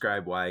just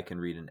described why I can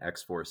read an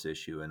X-Force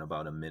issue in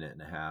about a minute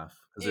and a half.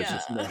 Because there's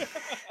just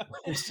no,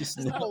 there's just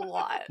There's not a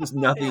lot. there's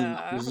nothing,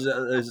 Yeah.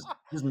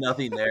 there's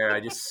nothing there.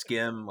 I just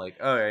skim like,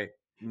 all right,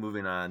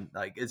 moving on.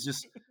 Like it's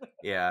just,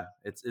 yeah,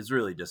 it's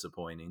really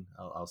disappointing.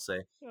 I'll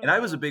say. And I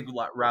was a big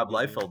Rob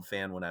Liefeld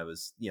fan when I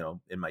was,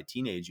 in my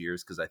teenage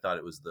years because I thought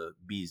it was the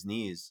bee's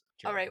knees.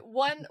 All right,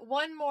 one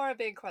more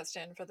big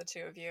question for the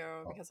two of you,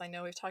 Oh. because I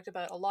know we've talked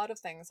about a lot of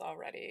things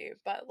already,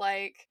 but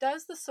like,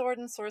 does the sword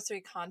and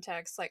sorcery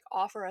context like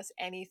offer us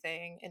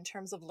anything in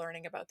terms of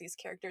learning about these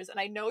characters?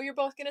 And I know you're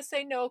both gonna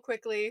say no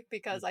quickly,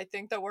 because I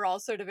think that we're all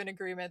sort of in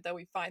agreement that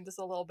we find this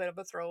a little bit of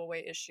a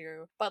throwaway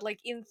issue. But like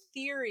in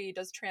theory,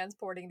 does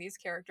transporting these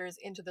characters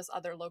into this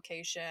other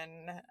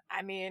location,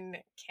 I mean,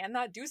 can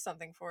that do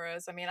something for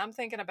us? I mean, I'm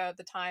thinking about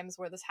the times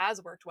where this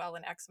has worked well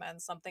in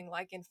X-Men, something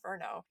like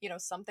Inferno,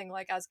 something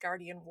like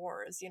Asgardian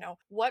Wars,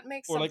 what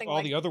makes Or like something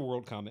all the other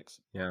world comics.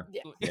 Yeah.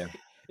 Yeah. Yeah.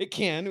 It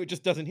can. It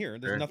just doesn't here.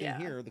 There's Sure. nothing Yeah.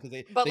 here because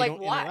they But they like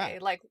don't why?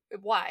 interact. Like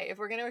why? If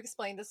we're going to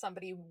explain to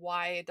somebody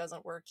why it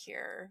doesn't work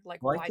here,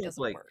 like Well, why does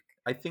it work?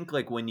 I think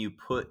like when you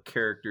put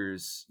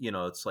characters,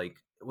 it's like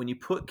when you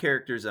put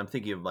characters, I'm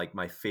thinking of like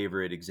my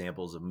favorite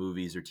examples of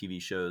movies or TV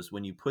shows.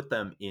 When you put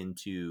them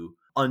into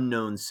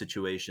unknown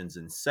situations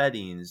and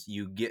settings,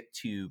 you get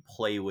to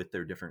play with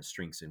their different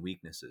strengths and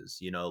weaknesses,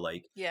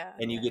 like, Yeah.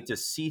 and you get to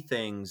see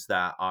things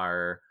that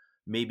are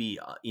maybe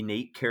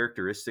innate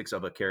characteristics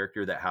of a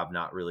character that have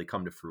not really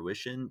come to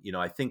fruition.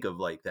 I think of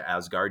like the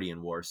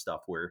Asgardian War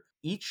stuff where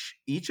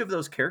each of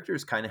those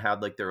characters kind of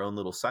had like their own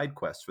little side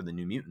quests for the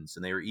New Mutants,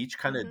 and they were each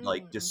kind of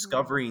like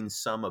discovering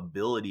some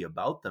ability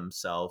about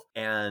themselves.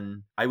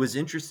 And I was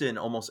interested in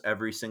almost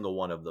every single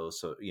one of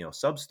those,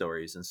 sub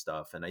stories and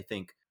stuff. And I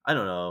think, I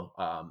don't know,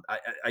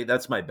 I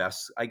that's my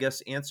best, I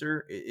guess,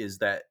 answer is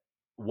that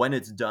when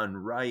it's done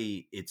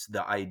right, it's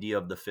the idea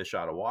of the fish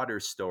out of water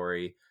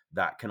story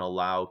that can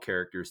allow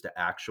characters to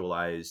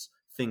actualize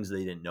things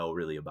they didn't know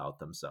really about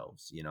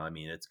themselves. I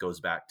mean, it goes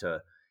back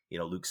to,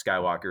 Luke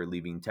Skywalker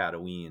leaving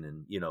Tatooine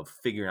and,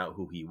 figuring out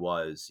who he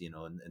was,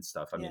 and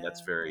stuff. I mean,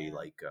 that's Yeah, very yeah.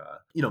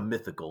 like,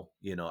 mythical,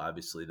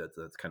 obviously that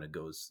kind of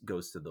goes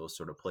to those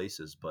sort of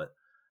places. But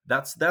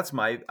that's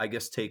my, I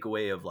guess,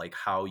 takeaway of like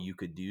how you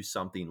could do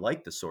something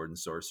like the sword and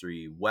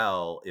sorcery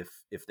well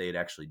if they had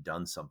actually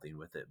done something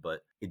with it.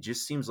 But it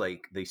just seems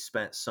like they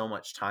spent so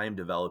much time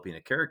developing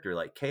a character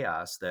like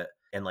Chaos that,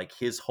 and like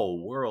his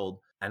whole world.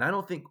 And I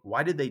don't think,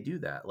 why did they do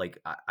that? Like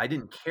I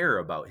didn't care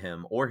about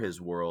him or his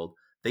world.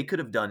 They could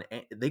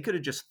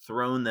have just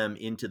thrown them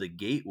into the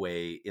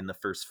gateway in the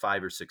first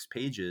 5 or 6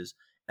 pages,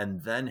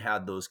 and then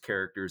had those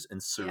characters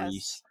and Cerise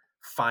Yes.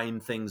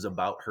 find things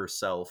about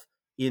herself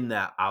in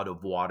that out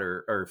of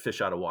water or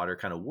fish out of water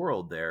kind of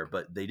world there.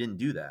 But they didn't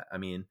do that. I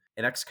mean,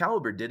 and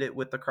Excalibur did it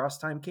with the cross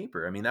time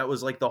caper. I mean, that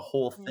was like the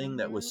whole thing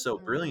that was so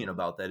brilliant Mm-hmm.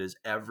 about that, is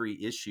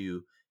every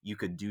issue you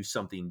could do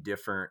something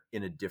different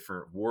in a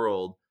different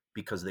world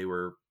because they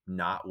were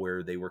not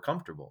where they were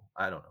comfortable.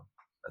 I don't know.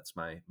 That's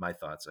my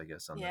thoughts, I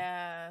guess, on that.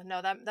 Yeah,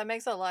 no, that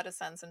makes a lot of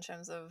sense in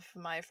terms of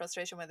my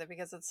frustration with it,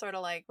 because it's sort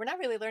of like we're not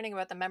really learning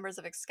about the members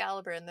of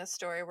Excalibur in this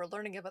story. We're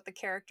learning about the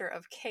character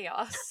of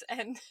Chaos,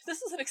 and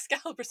this is an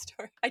Excalibur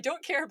story. I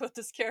don't care about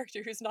this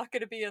character who's not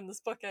going to be in this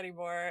book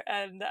anymore,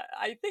 and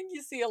I think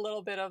you see a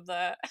little bit of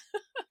the.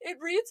 It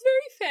reads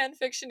very fan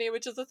fictiony,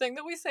 which is a thing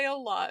that we say a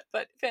lot,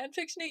 but fan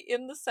fictiony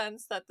in the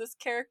sense that this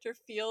character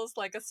feels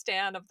like a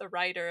stan of the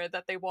writer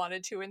that they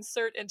wanted to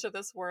insert into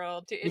this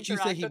world to Which you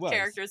say interact he with was,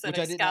 characters in which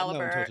I did not know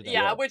until Excalibur. today.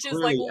 Yeah, Yeah, which is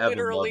like clearly Evan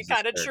literally loves this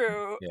kind of character.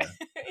 true. Yeah.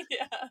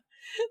 Yeah.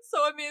 So,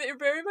 I mean, it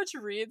very much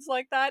reads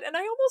like that. And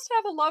I almost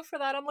have a love for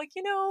that. I'm like,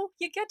 you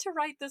get to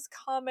write this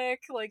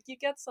comic, like, you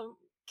get some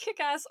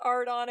kick-ass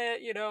art on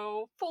it,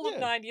 full of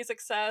Yeah. 90s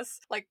excess,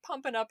 like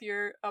pumping up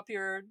your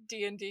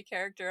D&D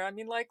character. I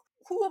mean, like,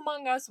 who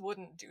among us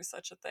wouldn't do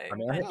such a thing? I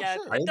mean, And yet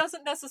sure. it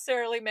doesn't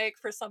necessarily make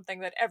for something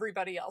that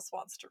everybody else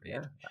wants to read.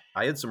 yeah,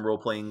 I had some role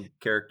playing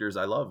characters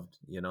I loved.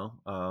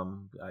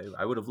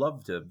 I would have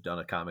loved to have done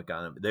a comic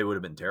on them. They would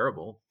have been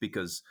terrible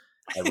because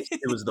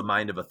it was the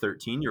mind of a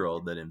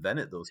 13-year-old that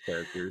invented those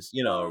characters,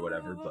 or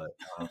whatever. But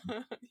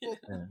Well,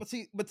 yeah.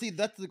 but see,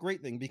 that's the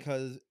great thing,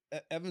 because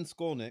Evan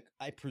Skolnick,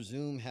 I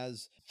presume,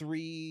 has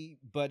 3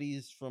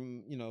 buddies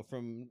from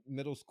from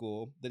middle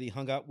school that he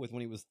hung out with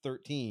when he was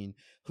 13,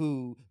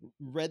 who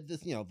read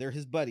this. They're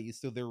his buddies,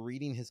 so they're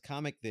reading his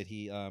comic that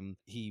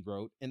he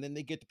wrote, and then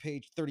they get to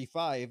page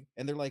 35,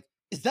 and they're like,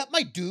 "Is that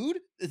my dude?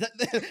 Is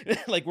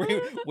that like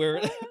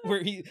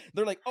where he?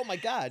 They're like, oh my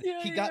god,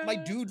 Yeah, he got my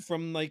yeah. dude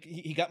from like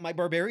he got my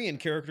barbarian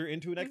character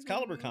into an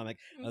Excalibur Mhm, comic.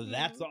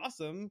 That's mhm.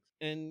 awesome,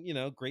 and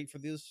great for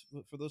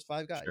those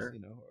 5 guys, Sure.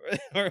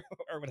 or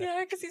whatever. Yeah,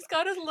 because he's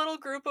got his little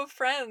group of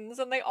friends,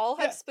 and they all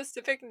have Yeah,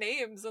 specific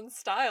names and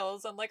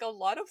styles, and like a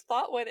lot of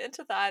thought went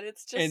into that.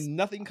 It's just and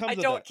nothing I comes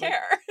of don't that. Like,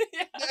 care.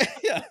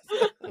 Yeah.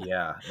 yeah,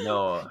 Yeah,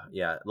 no,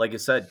 yeah. Like I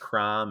said,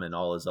 Crom and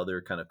all his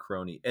other kind of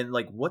crony. And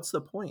like, what's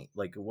the point?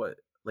 Like, what?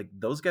 Like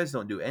those guys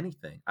don't do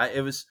anything.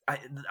 I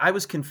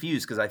was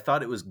confused because I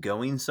thought it was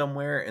going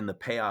somewhere, and the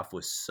payoff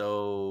was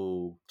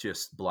so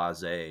just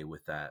blasé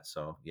with that.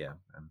 So yeah,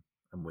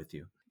 I'm with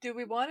you. Do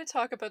we want to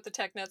talk about the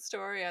TechNet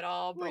story at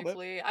all a little bit.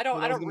 briefly? I But I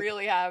was don't gonna.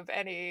 really have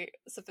any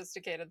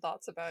sophisticated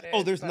thoughts about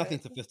Oh, it, there's but nothing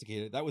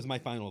sophisticated. That was my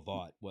final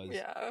thought. Was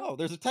yeah. oh,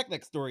 there's a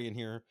Technic story in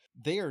here.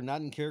 They are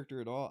not in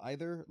character at all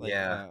either.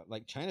 Yeah,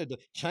 Like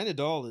China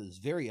Doll is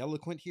very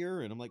eloquent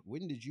here, and I'm like,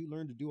 when did you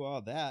learn to do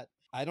all that?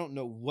 I don't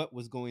know what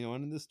was going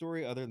on in this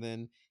story other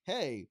than,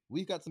 hey,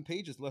 we've got some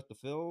pages left to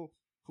fill.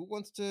 Who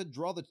wants to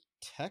draw the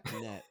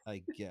TechNet,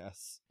 I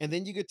guess? And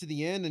then you get to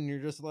the end and you're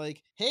just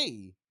like,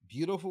 hey,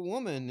 beautiful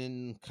woman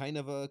in kind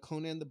of a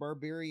Conan the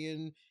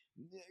Barbarian.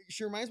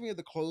 She reminds me of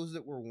the clothes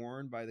that were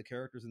worn by the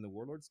characters in the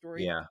Warlord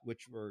story, yeah.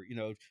 which were,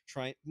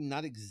 trying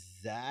not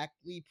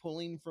exactly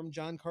pulling from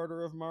John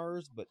Carter of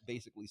Mars, but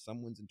basically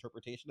someone's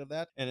interpretation of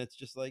that. And it's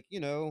just like,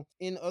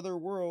 in other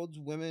worlds,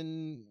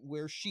 women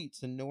wear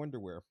sheets and no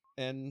underwear.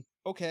 And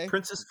okay,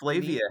 Princess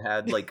Flavia neat.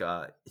 had like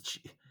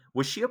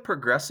was she a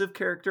progressive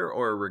character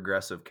or a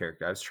regressive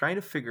character? I was trying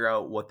to figure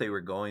out what they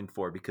were going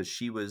for because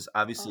she was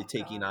obviously Oh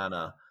taking God. on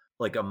a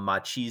like a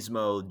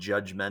machismo,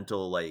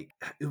 judgmental, like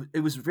it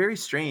was very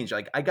strange.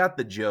 Like I got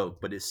the joke,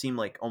 but it seemed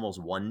like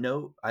almost one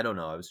note. I don't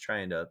know. I was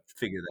trying to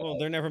figure that Well, out.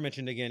 they're never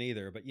mentioned again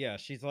either. But yeah,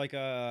 she's like,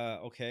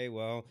 okay,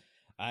 well,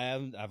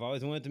 I've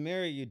always wanted to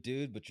marry you,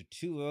 dude, but you're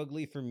too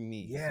ugly for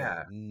me. So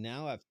Yeah.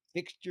 now I've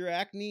fixed your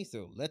acne,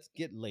 so let's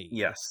get laid.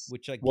 Yes.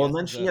 Which I Well, and guess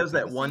then is she a has that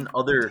fantasy. one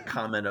other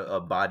comment, a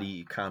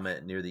body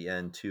comment near the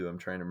end too. I'm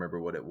trying to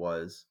remember what it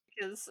was.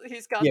 Because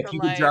he's got Yeah, the if you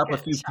could like drop a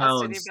few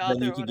chastity pounds, belt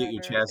then you or could get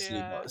your whatever. chastity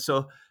Yeah. belt.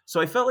 So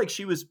I felt like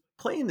she was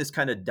playing this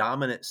kind of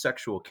dominant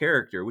sexual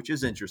character, which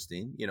is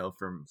interesting,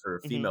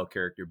 for a female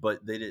character. But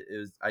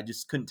I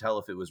just couldn't tell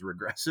if it was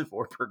regressive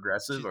or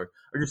progressive, She's or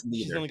just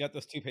she's neither. only got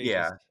those 2 pages.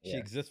 Yeah, She yeah,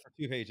 exists for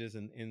 2 pages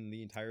in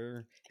the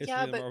entire history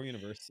Yeah, of the but Marvel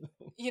Universe.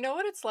 you know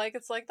what it's like?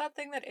 It's like that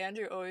thing that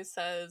Andrew always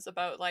says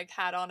about like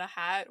hat on a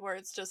hat, where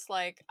it's just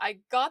like, I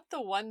got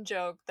the one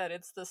joke that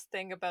it's this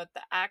thing about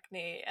the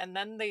acne, and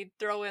then they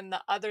throw in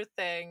the other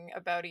thing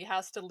about he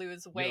has to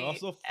lose You're weight.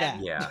 also fat.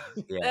 And yeah,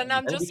 yeah. and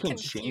I'm Then it just became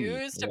shamey.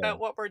 confused Yeah, about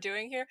what we're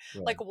doing here.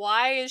 yeah. Like,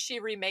 why is she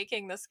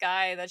remaking this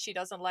guy that she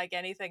doesn't like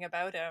anything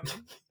about him?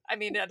 I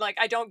mean, like,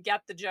 I don't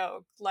get the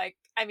joke. Like,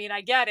 I mean,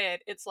 I get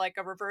it. It's like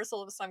a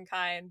reversal of some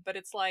kind, but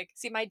it's like,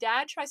 see, my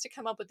dad tries to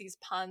come up with these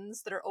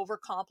puns that are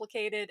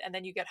overcomplicated, and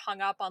then you get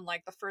hung up on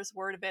like the first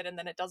word of it, and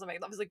then it doesn't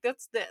make. I was like,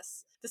 that's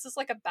this. This is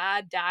like a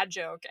bad dad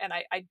joke, and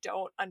I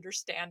don't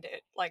understand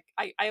it. Like,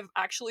 I've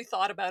actually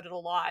thought about it a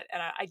lot,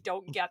 and I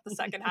don't get the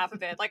second half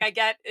of it. Like, I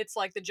get it's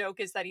like the joke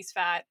is that he's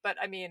fat, but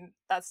I mean,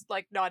 that's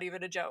like not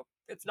even a joke.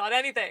 It's not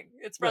anything.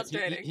 It's Right,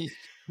 frustrating.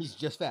 he's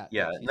just fat.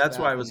 Yeah, Yes, and he's that's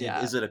why I fat, was and like,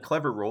 Yeah. is it a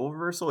clever role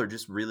reversal or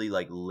just really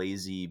like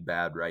lazy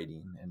bad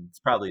writing? And it's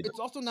probably it's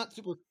also not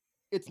super.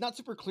 It's not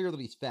super clear that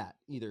he's fat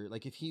either.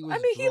 Like if he was I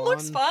mean, he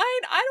looks drawn-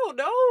 fine. I don't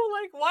know.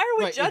 Like, why are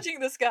we Right, judging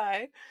this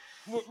guy?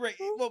 Well, right.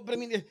 Well, but I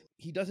mean, if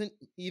he doesn't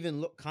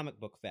even look comic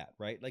book fat,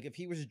 right? Like if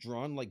he was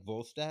drawn like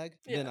Volstagg,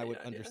 then Yeah, I would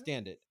yeah.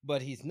 understand it.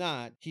 But he's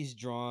not. He's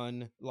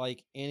drawn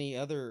like any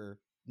other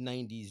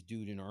 90s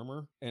dude in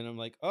armor, and I'm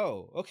like,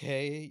 oh,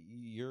 okay,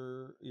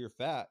 you're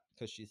fat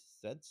because she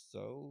said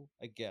so,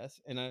 I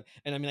guess. And I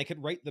mean, I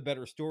could write the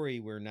better story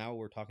where now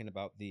we're talking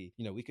about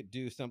we could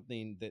do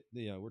something that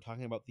we're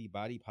talking about the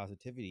body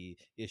positivity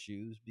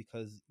issues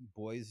because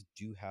boys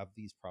do have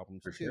these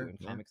problems For too, sure, and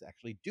yeah. comics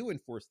actually do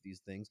enforce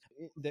these things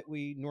that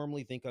we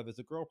normally think of as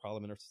a girl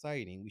problem in our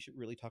society. And we should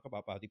really talk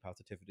about body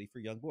positivity for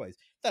young boys.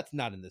 That's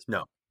not in this book.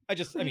 No. I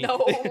mean,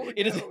 No,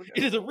 it is no,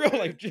 it is a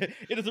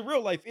no.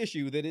 real life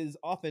issue that is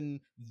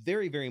often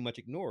very, very much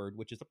ignored,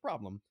 which is a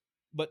problem.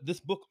 But this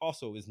book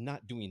also is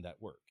not doing that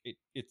work.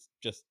 It's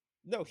just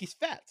no, he's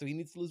fat, so he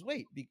needs to lose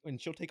weight, and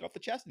she'll take off the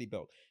chastity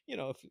belt.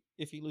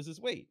 If he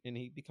loses weight and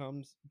he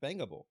becomes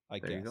bangable, I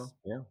There guess. you go.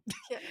 Yeah.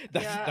 Yeah,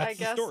 That's I the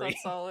guess story.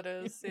 that's all it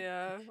is.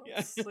 Yeah, Yeah.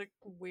 it's like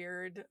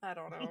weird. I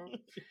don't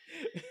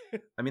know.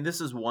 I mean,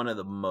 this is one of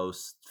the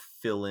most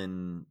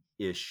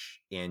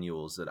fill-in-ish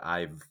annuals that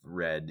I've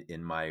read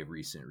in my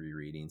recent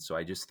rereading. So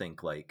I just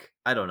think, like,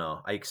 I don't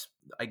know.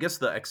 I guess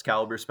the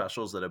Excalibur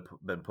specials that have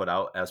been put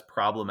out, as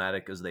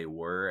problematic as they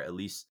were, at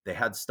least they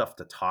had stuff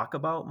to talk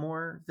about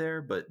more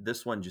there. But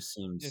this one just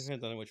seems,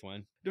 Depends on which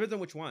one. Depends on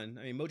which one.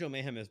 I mean, Mojo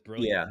Mayhem is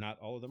brilliant. Yeah. Not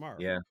all of them are.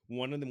 Yeah.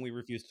 One of them we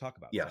refuse to talk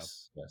about.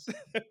 yes, yes.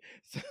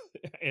 So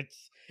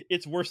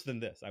it's worse than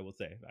this, I will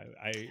say.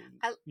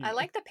 I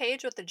like the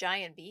page with the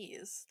giant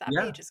bees. That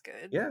Yeah, page is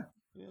good. Yeah.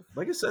 Yeah.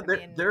 Like I said, I there,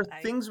 mean, there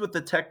are things with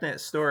the TechNet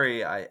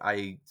story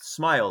I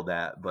smiled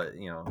at, but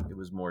it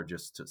was more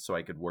just so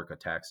I could work a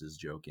taxes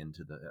joke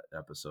into the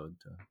episode.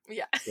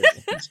 Yeah.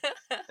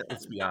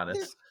 Let's be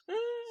honest.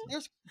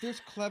 There's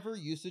clever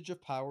usage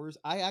of powers.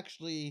 I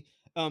actually,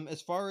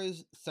 as far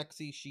as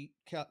sexy sheet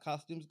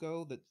costumes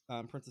go that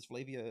Princess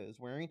Flavia is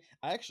wearing,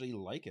 I actually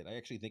like it. I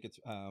actually think it's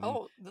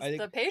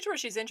The page where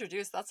she's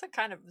introduced, that's a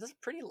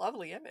pretty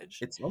lovely image.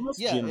 It's almost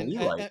Yeah, Jim and Lee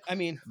like. I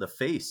mean, the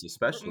face,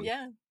 especially.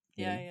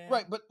 Yeah.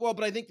 right, but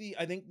I think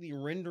the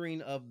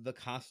rendering of the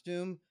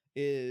costume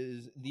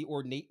is the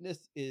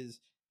ornateness is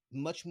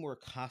much more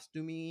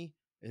costumey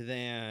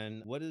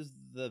than what is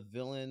the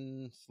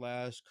villain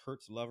 /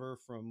 Kurt's lover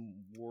from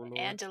Warlord?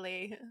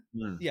 Angeli.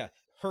 Yeah,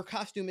 her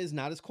costume is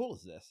not as cool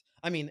as this.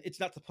 I mean, it's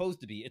not supposed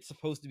to be. It's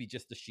supposed to be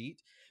just a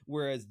sheet.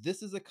 Whereas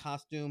this is a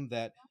costume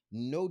that,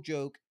 no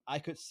joke, I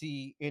could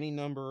see any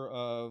number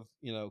of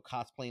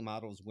cosplay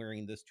models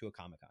wearing this to a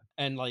Comic-Con,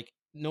 and like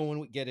no one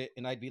would get it,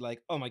 and I'd be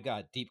like, oh my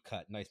god, deep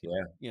cut, nice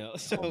one.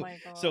 So Oh my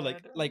god. so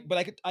like, but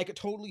I could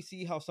totally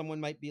see how someone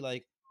might be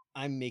like,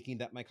 I'm making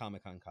that my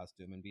Comic-Con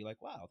costume, and be like,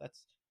 wow,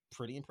 that's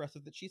pretty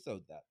impressive that she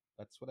sewed that.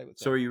 That's what I would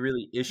say. So are you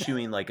really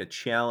issuing like a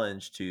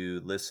challenge to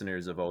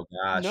listeners of Oh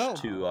Gosh No.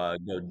 to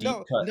go deep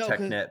cut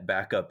TechNet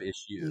backup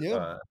issue?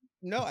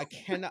 No, I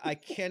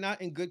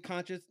cannot in good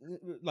conscience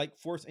like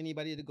force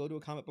anybody to go to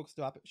a comic book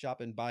shop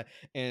and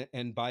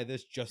buy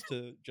this just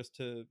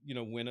to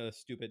win a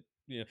stupid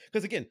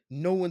because again,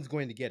 no one's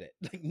going to get it.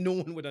 Like no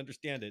one would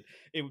understand it.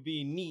 It would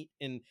be neat,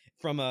 and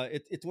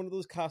it's one of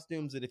those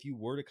costumes that if you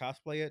were to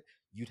cosplay it,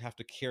 you'd have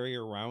to carry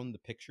around the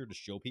picture to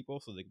show people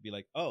so they could be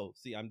like, oh,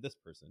 see, I'm this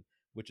person,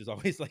 which is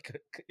always like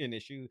an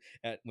issue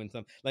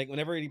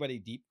whenever anybody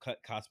deep cut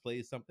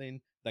cosplays something,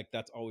 like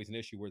that's always an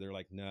issue where they're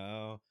like,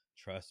 no,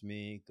 Trust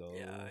me, go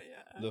Yeah.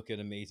 look at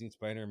Amazing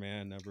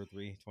Spider-Man number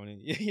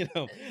 320. You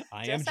know,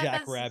 I am Dress up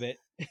Jack as Rabbit.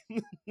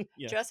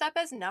 Yeah, dress up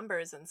as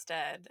numbers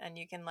instead, and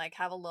you can like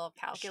have a little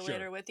calculator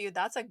sure. with you.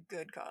 That's a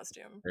good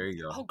costume. There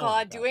you go. Oh Oh my God,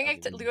 god,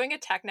 absolutely. doing a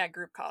TechNet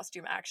group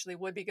costume actually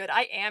would be good.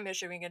 I am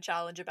issuing a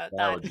challenge about That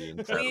that. would be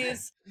incredible.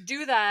 Please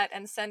do that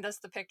and send us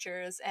the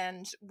pictures,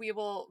 and we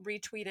will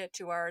retweet it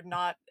to our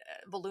not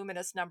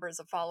voluminous numbers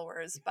of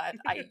followers. But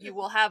you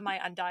will have my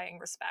undying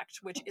respect,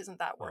 which isn't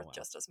that Oh worth wow.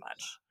 just as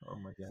much. Oh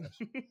my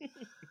gosh.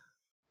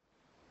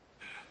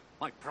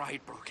 My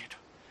pride broke it.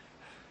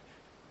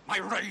 My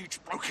rage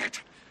broke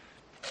it.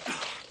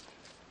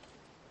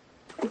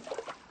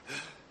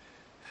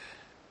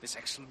 This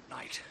excellent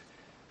knight,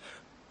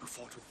 who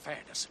fought with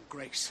fairness and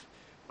grace,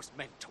 was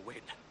meant to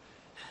win.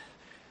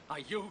 I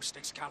used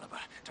Excalibur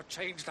to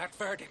change that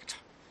verdict.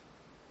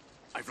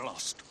 I've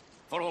lost,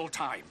 for all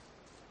time,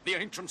 the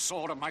ancient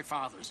sword of my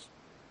fathers,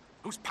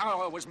 whose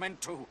power was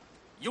meant to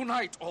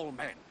unite all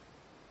men,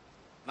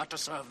 not to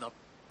serve the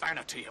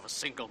vanity of a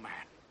single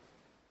man.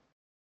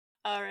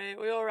 All right,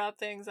 we will wrap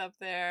things up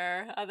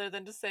there, other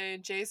than to say,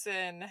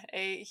 Jason,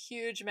 a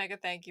huge mega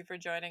thank you for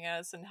joining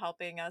us and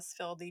helping us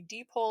fill the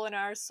deep hole in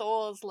our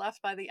souls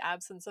left by the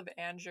absence of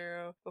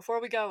Andrew. Before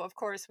we go, of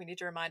course, we need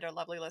to remind our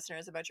lovely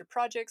listeners about your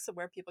projects and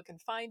where people can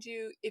find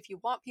you. If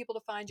you want people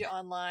to find you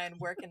online,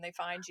 where can they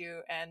find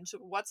you, and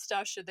what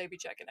stuff should they be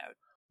checking out?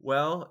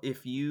 Well,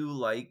 if you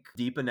like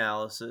deep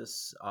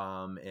analysis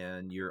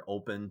and you're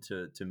open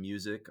to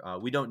music,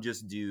 we don't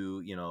just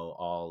do,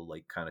 all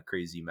like kind of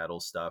crazy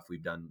metal stuff.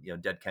 We've done,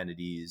 Dead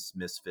Kennedys,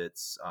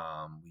 Misfits.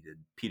 We did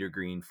Peter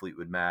Green,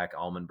 Fleetwood Mac,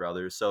 Allman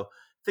Brothers. So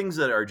things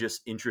that are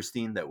just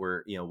interesting that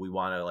we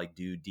want to like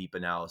do deep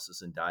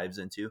analysis and dives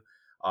into.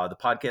 The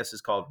podcast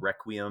is called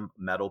Requiem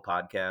Metal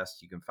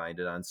Podcast. You can find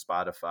it on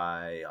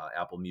Spotify,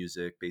 Apple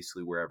Music,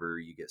 basically wherever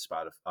you get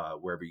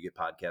wherever you get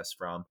podcasts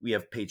from. We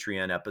have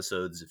Patreon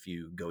episodes if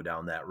you go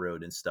down that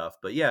road and stuff.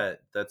 But yeah,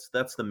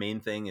 that's the main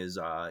thing is,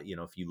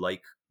 if you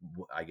like,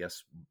 I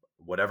guess,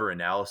 whatever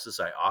analysis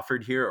I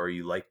offered here, or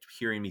you liked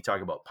hearing me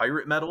talk about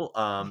pirate metal,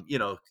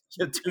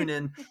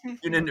 tune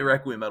into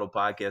Requiem Metal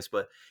Podcast.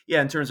 But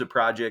yeah, in terms of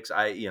projects,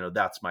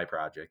 that's my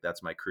project.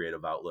 That's my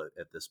creative outlet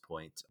at this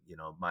point.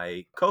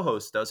 My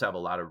co-host does have a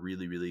lot of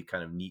really, really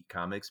kind of neat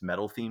comics,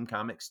 metal themed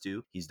comics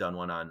too. He's done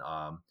one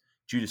on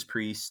Judas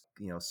Priest,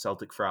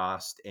 Celtic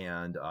Frost,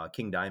 and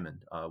King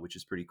Diamond, which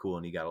is pretty cool.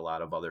 And he got a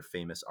lot of other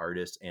famous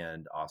artists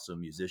and also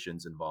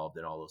musicians involved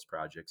in all those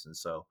projects. And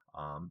so,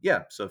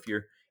 so if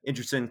you're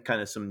interested in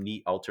kind of some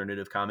neat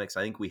alternative comics,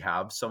 I think we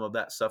have some of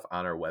that stuff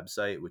on our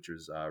website, which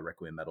is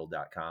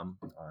requiemmetal.com,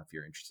 if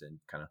you're interested in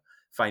kind of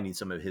finding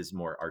some of his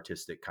more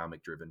artistic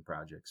comic driven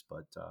projects.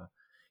 But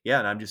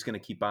and I'm just going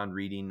to keep on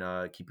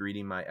keep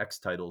reading my X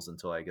titles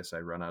until I guess I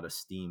run out of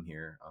steam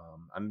here.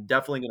 I'm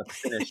definitely going to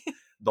finish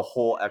the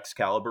whole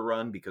Excalibur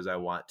run because I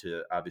want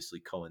to obviously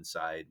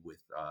coincide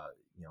with,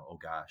 oh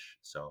gosh.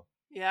 So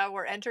Yeah,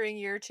 we're entering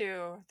year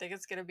 2. I think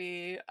it's going to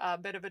be a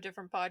bit of a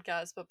different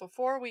podcast. But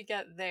before we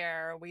get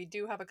there, we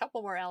do have a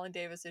couple more Alan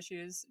Davis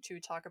issues to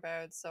talk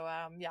about. So,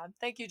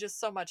 thank you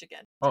just so much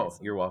again, Oh,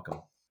 Jason. you're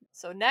welcome.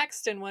 So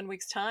next, in 1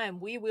 week's time,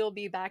 we will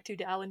be back to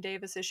Alan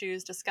Davis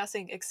issues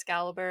discussing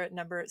Excalibur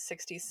number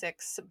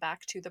 66,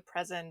 Back to the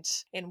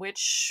Present, in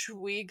which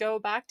we go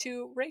back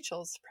to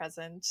Rachel's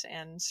present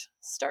and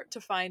start to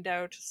find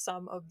out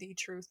some of the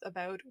truth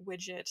about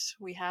Widget.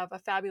 We have a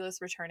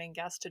fabulous returning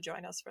guest to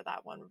join us for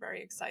that one. We're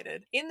very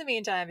excited. In the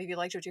meantime, if you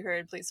liked what you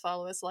heard, please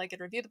follow us, like,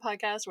 and review the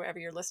podcast wherever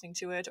you're listening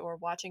to it or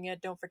watching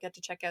it. Don't forget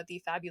to check out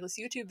the fabulous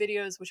YouTube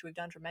videos, which we've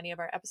done for many of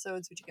our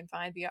episodes, which you can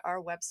find via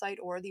our website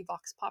or the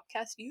Vox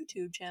Popcast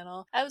YouTube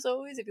channel. As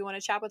always, if you want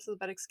to chat with us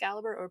about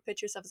Excalibur or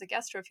pitch yourself as a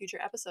guest for a future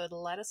episode,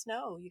 let us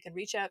know. You can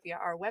reach out via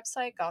our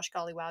website,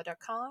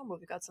 goshgollywow.com, where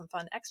we've got some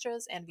fun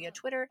extras, and via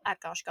Twitter at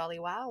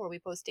goshgollywow, where we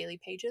post daily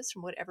pages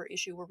from whatever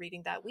issue we're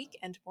reading that week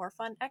and more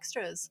fun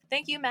extras.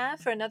 Thank you, Matt,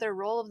 for another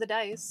roll of the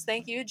dice.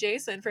 Thank you,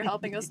 Jason, for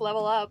helping us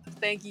level up.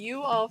 Thank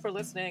you all for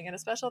listening, and a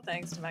special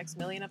thanks to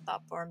Maximilian of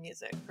Thoughtform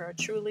Music for a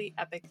truly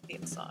epic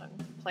theme song.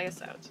 Play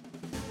us out.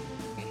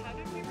 How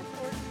did we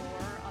record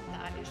more on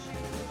that issue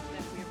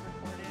than we've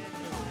recorded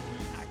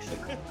on actual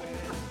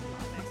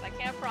comics? I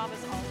can't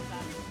promise all of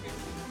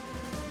that.